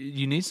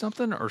you need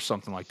something? Or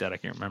something like that. I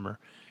can't remember.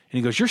 And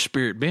he goes, you're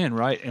Spirit Ben,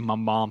 right? And my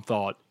mom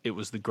thought it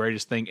was the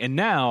greatest thing. And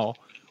now,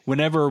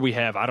 whenever we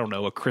have, I don't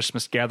know, a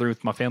Christmas gathering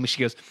with my family,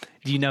 she goes,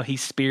 do you know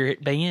he's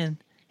Spirit Ben?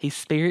 He's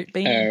Spirit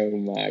Ben. Oh,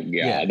 my God.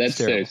 Yeah, that's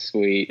so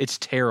sweet. It's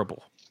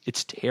terrible.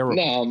 It's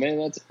terrible. No, man,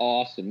 that's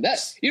awesome.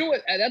 You know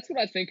what? That's what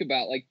I think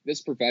about, like,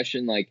 this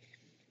profession. Like,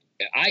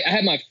 I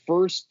had my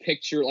first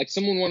picture, like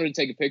someone wanted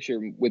to take a picture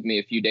with me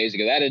a few days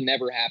ago. That had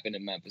never happened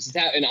in Memphis.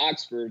 In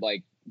Oxford,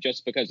 like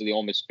just because of the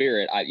Ole Miss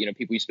Spirit,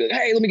 people used to be like,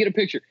 hey, let me get a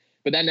picture.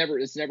 But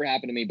it's never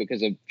happened to me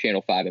because of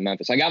Channel 5 in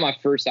Memphis. I got my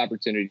first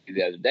opportunity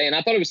the other day, and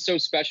I thought it was so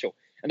special.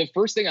 And the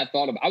first thing I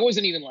thought of, it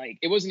wasn't even like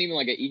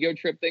an ego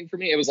trip thing for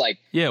me. It was like,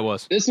 yeah, it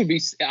was. This would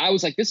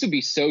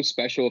be so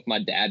special if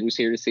my dad was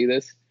here to see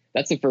this.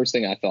 That's the first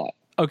thing I thought.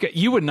 Okay,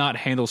 you would not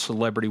handle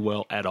celebrity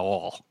well at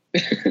all.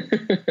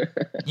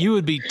 You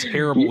would be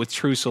terrible with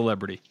true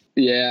celebrity.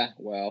 Yeah,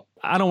 well.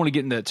 I don't want to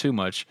get into that too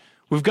much.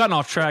 We've gotten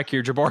off track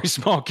here. Jabari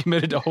Small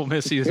committed to Ole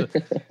Miss. He is a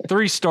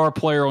 3-star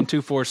player on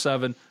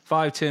 247,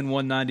 5'10",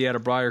 190 out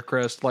of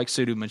Briarcrest. Like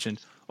Sudu mentioned,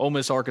 Ole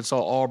Miss, Arkansas,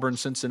 Auburn,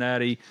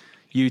 Cincinnati,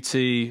 UT,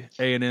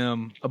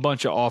 A&M, a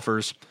bunch of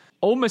offers.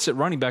 Ole Miss at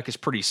running back is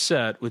pretty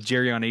set with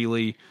Jerrion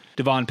Ely,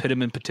 Devon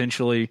Pittman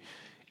potentially.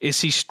 Is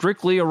he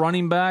strictly a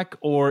running back,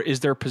 or is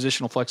there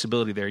positional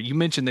flexibility there? You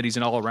mentioned that he's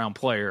an all-around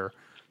player.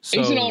 So,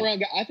 he's an all-around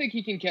guy. I think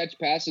he can catch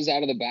passes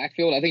out of the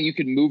backfield. I think you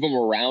could move him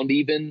around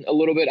even a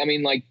little bit. I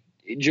mean, like,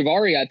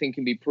 Jabari, I think,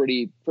 can be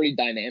pretty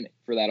dynamic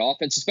for that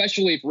offense,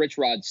 especially if Rich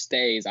Rod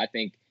stays. I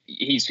think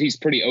he's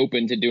pretty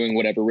open to doing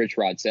whatever Rich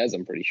Rod says,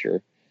 I'm pretty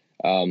sure.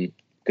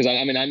 Because,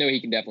 I know he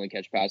can definitely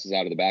catch passes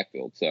out of the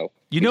backfield. So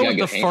you know what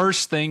the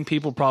first thing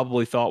people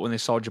probably thought when they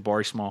saw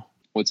Jabari Small?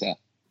 What's that?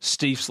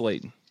 Steve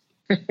Slayton.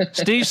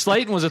 Steve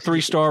Slayton was a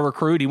 3-star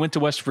recruit. He went to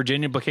West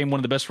Virginia, became one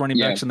of the best running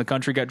backs in the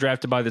country, got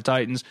drafted by the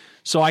Titans.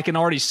 So I can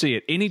already see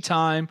it.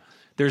 Anytime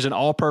there's an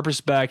all-purpose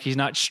back, he's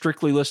not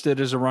strictly listed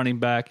as a running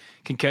back,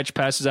 can catch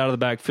passes out of the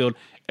backfield.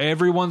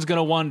 Everyone's going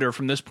to wonder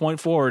from this point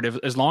forward,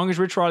 as long as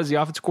Rich Rod is the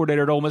offensive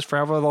coordinator at Ole Miss for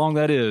however long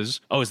that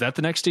is, is that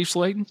the next Steve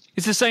Slayton?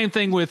 It's the same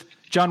thing with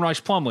John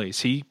Rice Plumlee.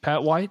 Is he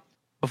Pat White?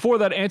 Before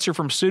that answer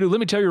from Sudu, let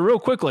me tell you real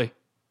quickly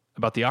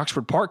about the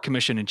Oxford Park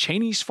Commission and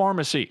Cheney's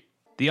Pharmacy.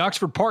 The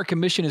Oxford Park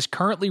Commission is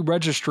currently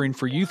registering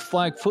for youth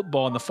flag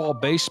football in the fall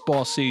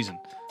baseball season.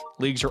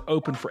 Leagues are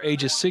open for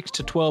ages 6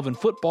 to 12 in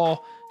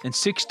football and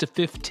 6 to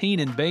 15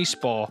 in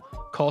baseball.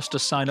 Cost to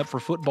sign up for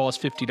football is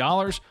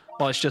 $50,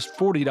 while it's just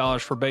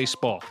 $40 for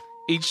baseball.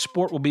 Each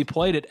sport will be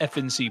played at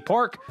FNC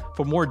Park.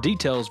 For more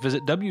details,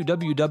 visit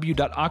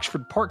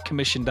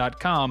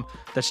www.oxfordparkcommission.com.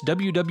 That's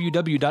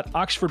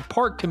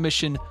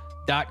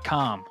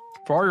www.oxfordparkcommission.com.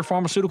 For all your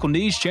pharmaceutical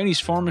needs,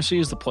 Cheney's Pharmacy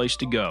is the place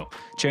to go.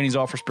 Cheney's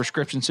offers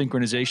prescription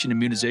synchronization,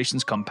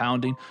 immunizations,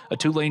 compounding, a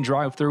 2-lane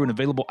drive-through, and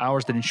available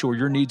hours that ensure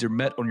your needs are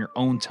met on your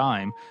own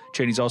time.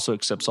 Cheney's also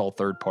accepts all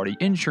third-party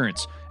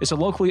insurance. It's a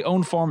locally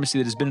owned pharmacy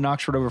that has been in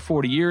Oxford over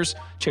 40 years.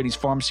 Cheney's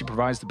Pharmacy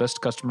provides the best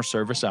customer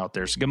service out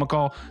there. So give them a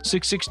call,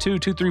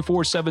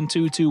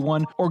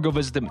 662-234-7221, or go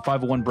visit them at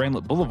 501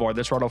 Bramlett Boulevard.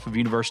 That's right off of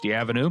University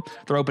Avenue.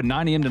 They're open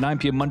 9 a.m. to 9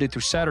 p.m. Monday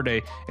through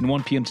Saturday and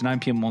 1 p.m. to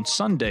 9 p.m. on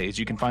Sundays.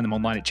 You can find them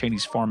online at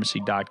Cheney'sPharmacy.com.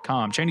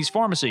 Cheney's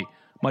Pharmacy,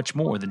 much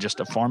more than just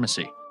a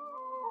pharmacy.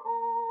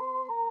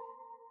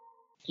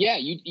 Yeah,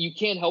 you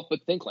can't help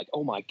but think like,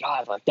 oh my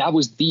God, like it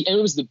was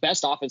the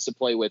best offense to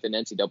play with in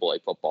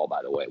NCAA football,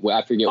 by the way.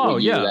 I forget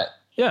what year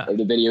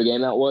the video game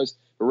that was.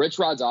 But Rich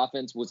Rod's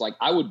offense was like,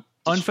 I would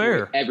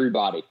destroy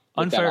everybody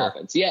with that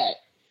offense. Yeah.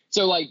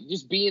 So like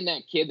just being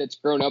that kid that's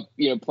grown up,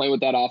 playing with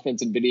that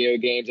offense in video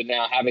games and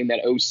now having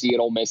that OC at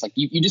Ole Miss, like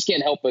you just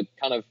can't help but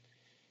kind of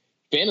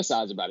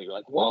fantasize about it. You're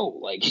like, whoa,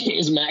 like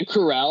is Matt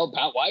Corral,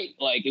 Pat White?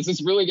 Like, is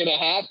this really going to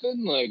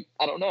happen? Like,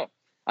 I don't know.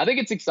 I think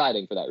it's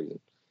exciting for that reason.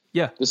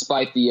 Yeah.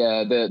 Despite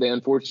the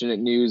unfortunate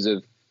news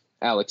of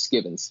Alex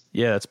Givens.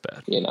 Yeah, that's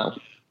bad.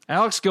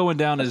 Alex going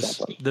down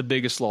is the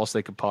biggest loss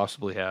they could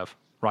possibly have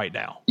right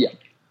now. Yeah.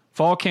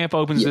 Fall camp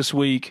opens this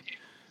week.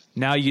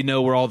 Now you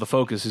know where all the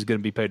focus is going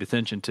to be paid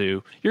attention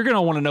to. You're going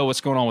to want to know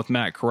what's going on with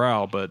Matt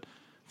Corral, but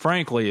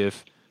frankly,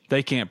 if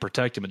they can't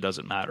protect him, it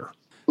doesn't matter.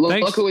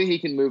 Luckily, he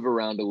can move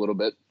around a little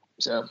bit.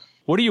 So,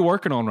 what are you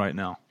working on right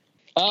now?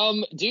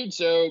 Dude,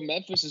 so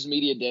Memphis's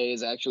media day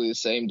is actually the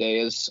same day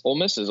as Ole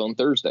Miss's on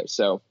Thursday.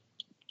 So,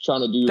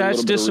 trying to do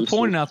that's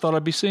disappointing. I thought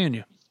I'd be seeing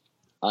you.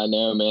 I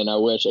know, man. I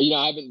wish. I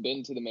haven't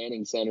been to the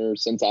Manning Center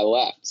since I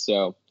left.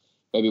 So,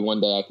 maybe one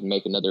day I can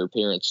make another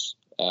appearance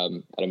at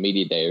a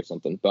media day or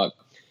something. But,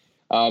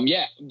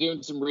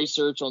 doing some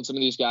research on some of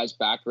these guys'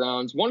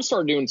 backgrounds. Want to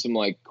start doing some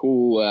like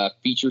cool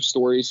feature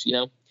stories,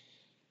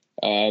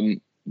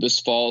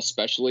 this fall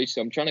especially.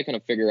 So I'm trying to kind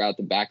of figure out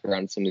the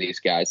background of some of these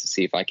guys to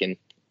see if I can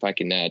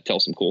tell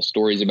some cool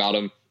stories about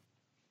them.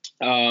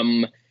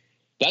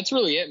 That's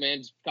really it,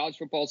 man. College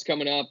football's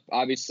coming up.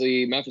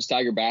 Obviously, Memphis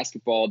Tiger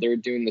basketball, they're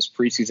doing this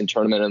preseason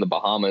tournament in the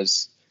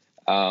Bahamas.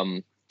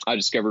 I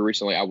discovered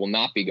recently I will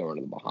not be going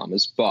to the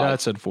Bahamas, but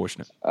that's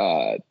unfortunate.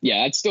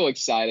 That's still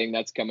exciting.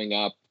 That's coming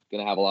up.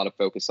 Going to have a lot of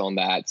focus on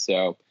that.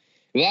 So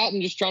that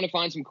and just trying to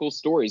find some cool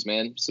stories,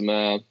 man.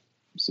 Some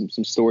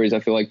stories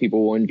I feel like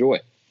people will enjoy.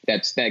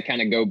 That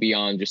kind of go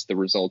beyond just the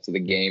results of the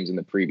games and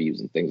the previews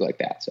and things like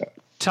that. So,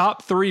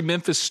 top 3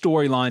 Memphis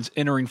storylines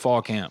entering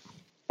fall camp.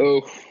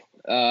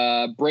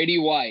 Brady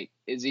White,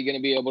 is he going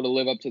to be able to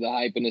live up to the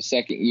hype in his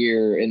second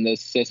year in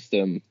this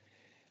system?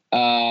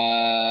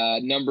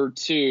 Number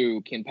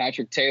 2, can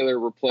Patrick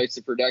Taylor replace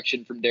the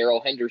production from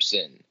Darrell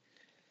Henderson?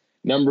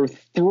 Number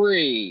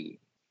 3,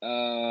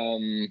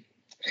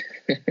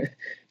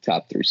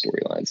 top 3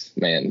 storylines.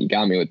 Man, you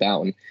got me with that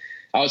one.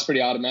 I was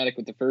pretty automatic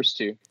with the first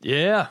 2.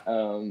 Yeah.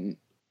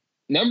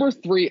 Number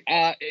 3,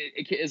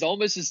 is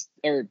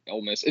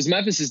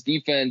Memphis's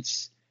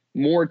defense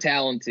more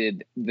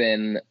talented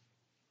than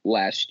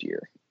last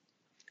year?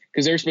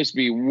 Because they're supposed to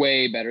be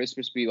way better. They're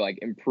supposed to be like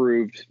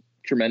improved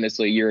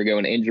tremendously a year ago,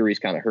 and injuries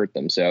kind of hurt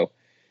them. So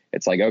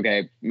it's like,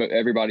 okay,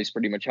 everybody's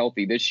pretty much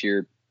healthy this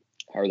year.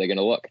 How are they going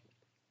to look?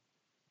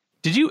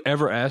 Did you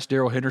ever ask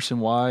Darrell Henderson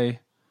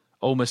why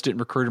Ole Miss didn't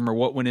recruit him or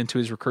what went into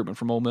his recruitment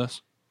from Ole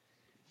Miss?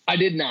 I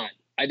did not.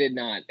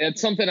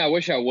 It's something I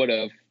wish I would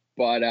have,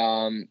 but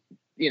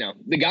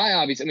the guy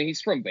obviously,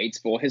 he's from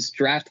Batesville. His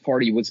draft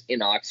party was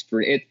in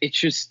Oxford.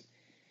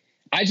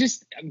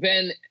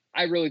 Ben,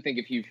 I really think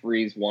if Hugh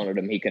Freeze wanted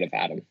him, he could have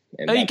had him.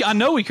 I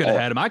know he could have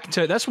had him. I can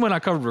tell you, that's when I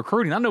covered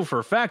recruiting. I know for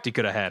a fact he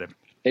could have had him.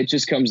 It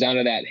just comes down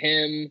to that.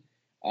 Him,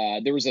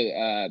 there was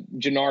a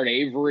Jannard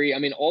Avery.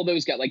 All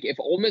those guys, like if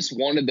Ole Miss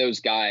wanted those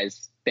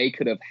guys, they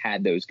could have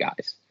had those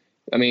guys.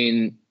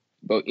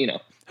 But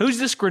who's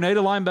this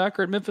Grenada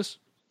linebacker at Memphis?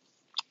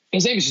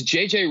 His name is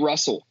J.J.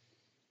 Russell.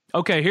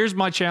 Okay, here's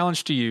my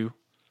challenge to you.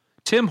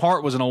 Tim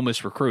Hart was an Ole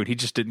Miss recruit. He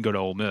just didn't go to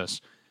Ole Miss.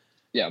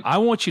 Yeah. I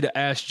want you to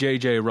ask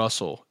J.J.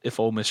 Russell if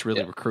Ole Miss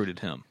really recruited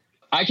him.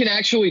 I can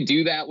actually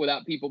do that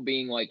without people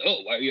being like,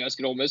 oh, why are you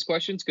asking Ole Miss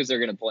questions? Because they're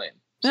going to play him.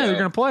 Yeah, they're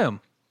going to play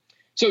him.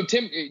 So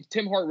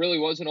Tim Hart really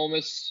was an Ole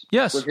Miss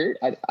recruit?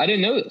 I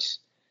didn't know this.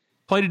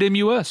 Played at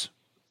MUS.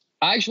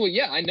 I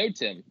know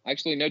Tim.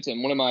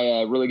 One of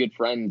my really good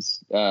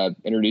friends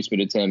introduced me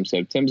to Tim,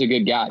 so Tim's a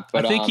good guy.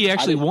 But I think he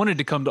actually wanted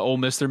to come to Ole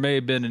Miss. There may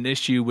have been an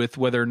issue with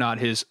whether or not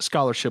his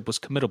scholarship was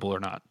committable or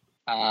not.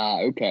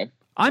 Okay.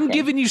 I'm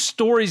giving you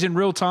stories in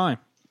real time.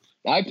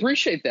 I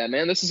appreciate that,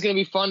 man. This is going to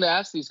be fun to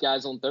ask these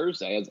guys on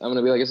Thursday. I'm going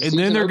to be like, and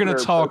then they're going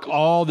to talk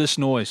all this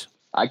noise.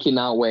 I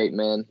cannot wait,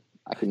 man.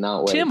 I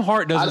cannot wait. Tim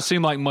Hart doesn't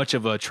seem like much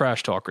of a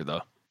trash talker,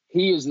 though.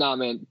 He is not,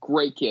 man.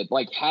 Great kid.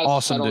 Like, has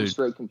awesome his head on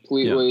straight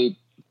completely.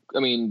 Yeah. I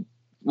mean,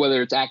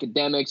 whether it's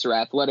academics or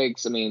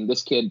athletics, I mean,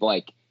 this kid,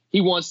 like,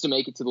 he wants to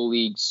make it to the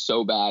league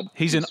so bad.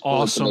 He's an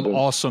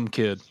awesome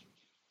kid.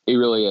 He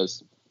really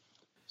is.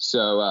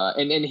 So,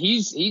 and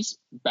he's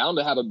bound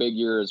to have a big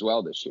year as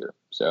well this year.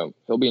 So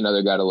he'll be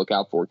another guy to look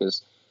out for,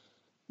 because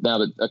now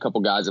that a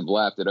couple guys have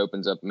left, it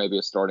opens up maybe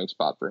a starting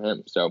spot for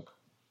him. So,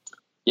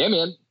 yeah,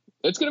 man,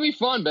 it's going to be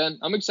fun, Ben.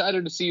 I'm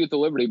excited to see you at the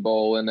Liberty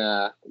Bowl.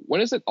 And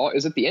when is it?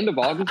 Is it the end of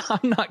August?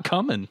 I'm not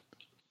coming.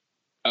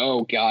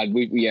 Oh, God.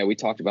 We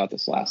talked about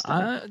this last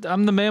time.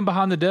 I'm the man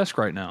behind the desk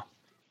right now.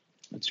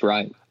 That's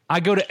right. I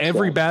go to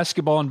every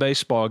basketball and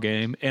baseball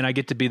game, and I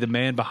get to be the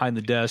man behind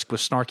the desk with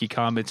snarky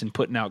comments and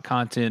putting out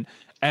content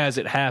as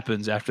it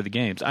happens after the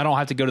games. I don't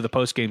have to go to the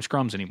post-game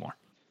scrums anymore.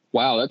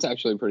 Wow, that's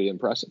actually pretty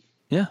impressive.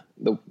 Yeah.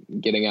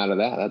 Getting out of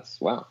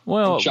that's wow.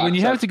 Well, when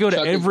you have to go to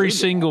every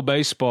single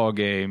baseball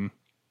game,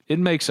 it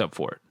makes up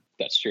for it.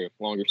 That's true.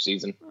 Longer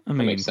season. That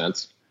makes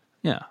sense.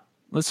 Yeah.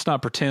 Let's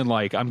not pretend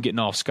like I'm getting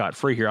off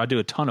scot-free here. I do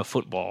a ton of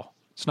football.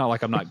 It's not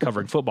like I'm not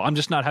covering football. I'm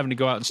just not having to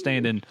go out and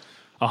stand in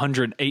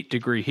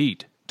 108-degree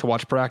heat to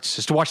watch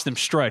practices, to watch them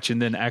stretch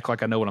and then act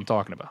like I know what I'm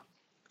talking about.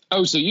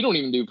 Oh, so you don't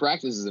even do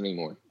practices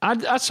anymore?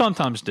 I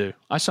sometimes do.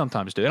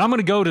 And I'm going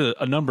to go to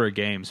a number of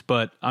games,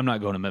 but I'm not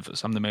going to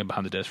Memphis. I'm the man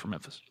behind the desk for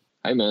Memphis.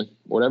 Hey, man,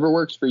 whatever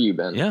works for you,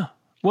 Ben. Yeah.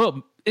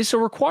 Well, it's a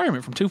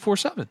requirement from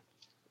 247.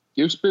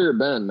 Your Spirit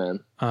Ben, man.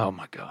 Oh,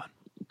 my God.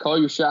 Call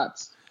your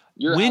shots.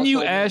 When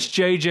you ask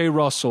J.J.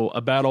 Russell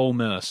about Ole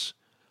Miss,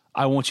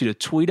 I want you to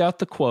tweet out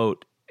the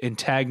quote and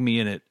tag me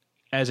in it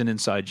as an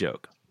inside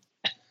joke.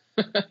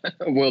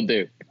 Will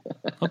do.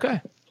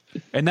 Okay.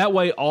 And that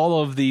way,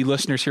 all of the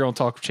listeners here on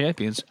Talk of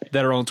Champions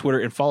that are on Twitter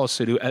and follow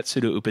Sudu at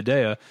Sudu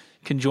Upadea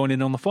can join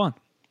in on the fun.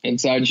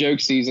 Inside joke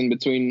season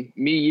between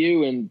me,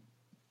 you, and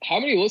how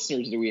many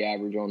listeners do we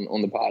average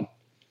on the pod?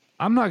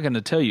 I'm not going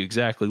to tell you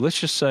exactly. Let's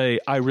just say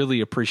I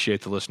really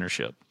appreciate the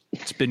listenership.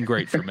 It's been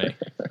great for me.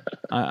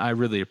 I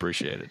really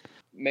appreciate it.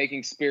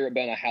 Making Spirit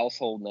Ben a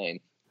household name.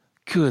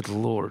 Good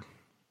Lord.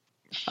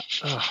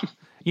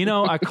 You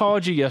know, I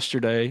called you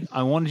yesterday.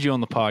 I wanted you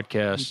on the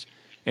podcast.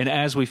 And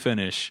as we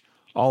finish,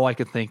 all I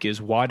can think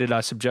is, why did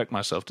I subject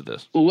myself to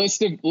this?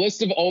 List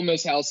of Ole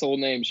Miss household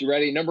names. You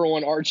ready? Number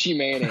 1, Archie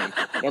Manning.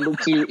 Number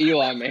 2,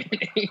 Eli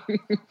Manning.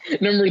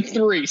 Number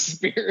 3,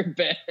 Spirit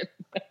Ben.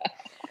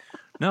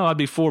 No, I'd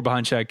be 4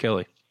 behind Chad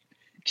Kelly.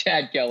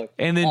 Chad Kelly.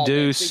 And then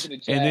Deuce.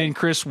 And then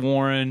Chris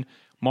Warren,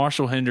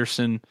 Marshall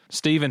Henderson,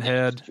 Stephen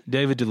Head,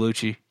 David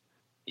DeLucci.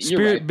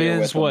 Spirit right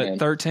Ben's what,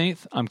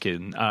 13th? I'm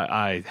kidding.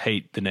 I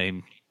hate the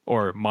name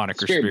or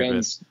moniker Spirit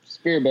Ben.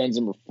 Spirit Ben's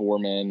number 4,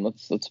 man.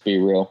 Let's be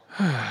real.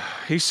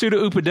 He's Suda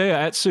Upadea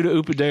at Suda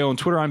Upadea on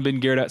Twitter. I'm Ben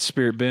Garrett at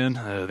Spirit Ben.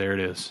 There it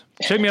is.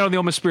 Check me out on the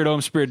Ole Miss Spirit,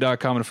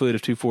 OleMissSpirit.com, an affiliate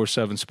of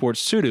 247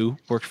 Sports. Sudu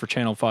works for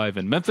Channel 5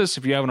 in Memphis.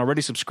 If you haven't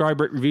already,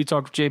 subscribe, rate, review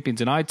Talk of Champions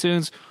in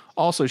iTunes.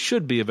 Also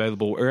should be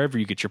available wherever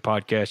you get your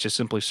podcast. Just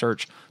simply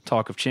search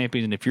Talk of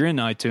Champions. And if you're in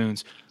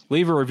iTunes,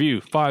 leave a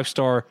review,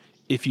 5-star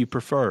if you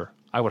prefer.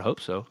 I would hope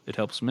so. It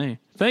helps me.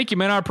 Thank you,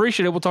 man. I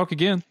appreciate it. We'll talk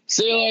again.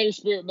 See you later,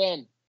 Spirit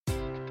Ben.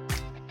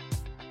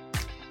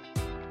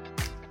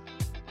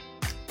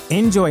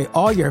 Enjoy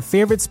all your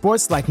favorite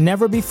sports like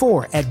never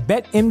before at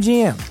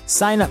BetMGM.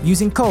 Sign up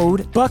using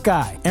code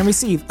Buckeye and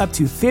receive up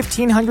to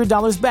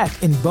 $1,500 back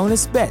in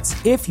bonus bets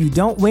if you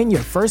don't win your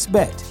first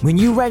bet. When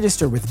you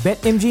register with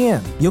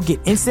BetMGM, you'll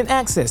get instant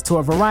access to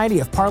a variety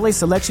of parlay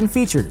selection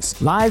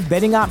features, live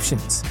betting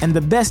options, and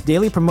the best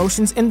daily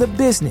promotions in the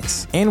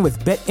business. And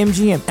with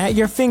BetMGM at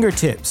your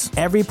fingertips,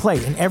 every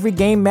play and every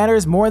game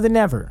matters more than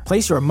ever.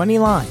 Place your money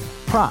line,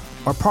 prop,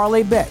 or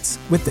parlay bets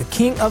with the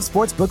king of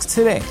sportsbooks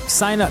today.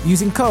 Sign up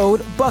using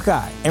code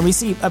Buckeye and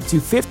receive up to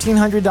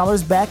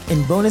 $1,500 back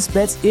in bonus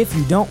bets if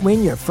you don't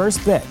win your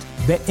first bet.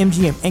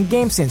 BetMGM and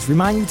GameSense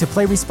remind you to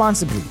play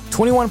responsibly.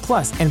 21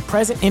 plus and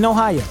present in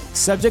Ohio,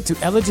 subject to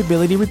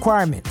eligibility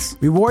requirements.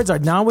 Rewards are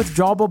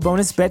non-withdrawable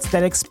bonus bets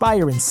that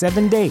expire in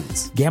 7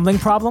 days. Gambling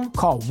problem?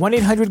 Call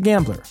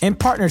 1-800-GAMBLER. In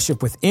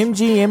partnership with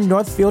MGM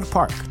Northfield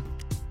Park.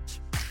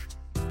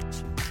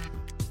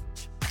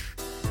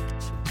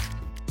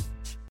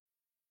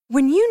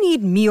 When you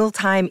need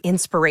mealtime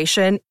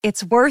inspiration,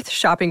 it's worth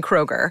shopping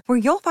Kroger, where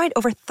you'll find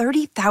over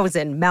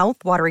 30,000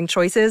 mouth-watering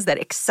choices that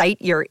excite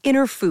your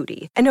inner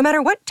foodie. And no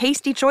matter what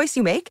tasty choice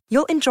you make,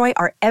 you'll enjoy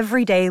our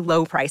everyday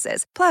low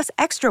prices, plus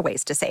extra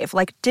ways to save,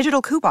 like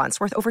digital coupons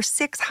worth over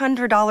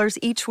 $600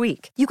 each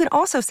week. You can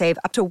also save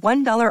up to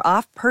 $1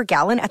 off per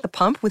gallon at the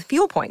pump with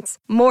fuel points.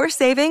 More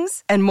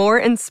savings and more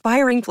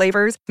inspiring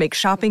flavors make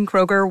shopping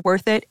Kroger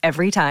worth it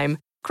every time.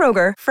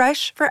 Kroger,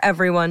 fresh for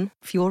everyone.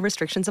 Fuel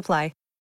restrictions apply.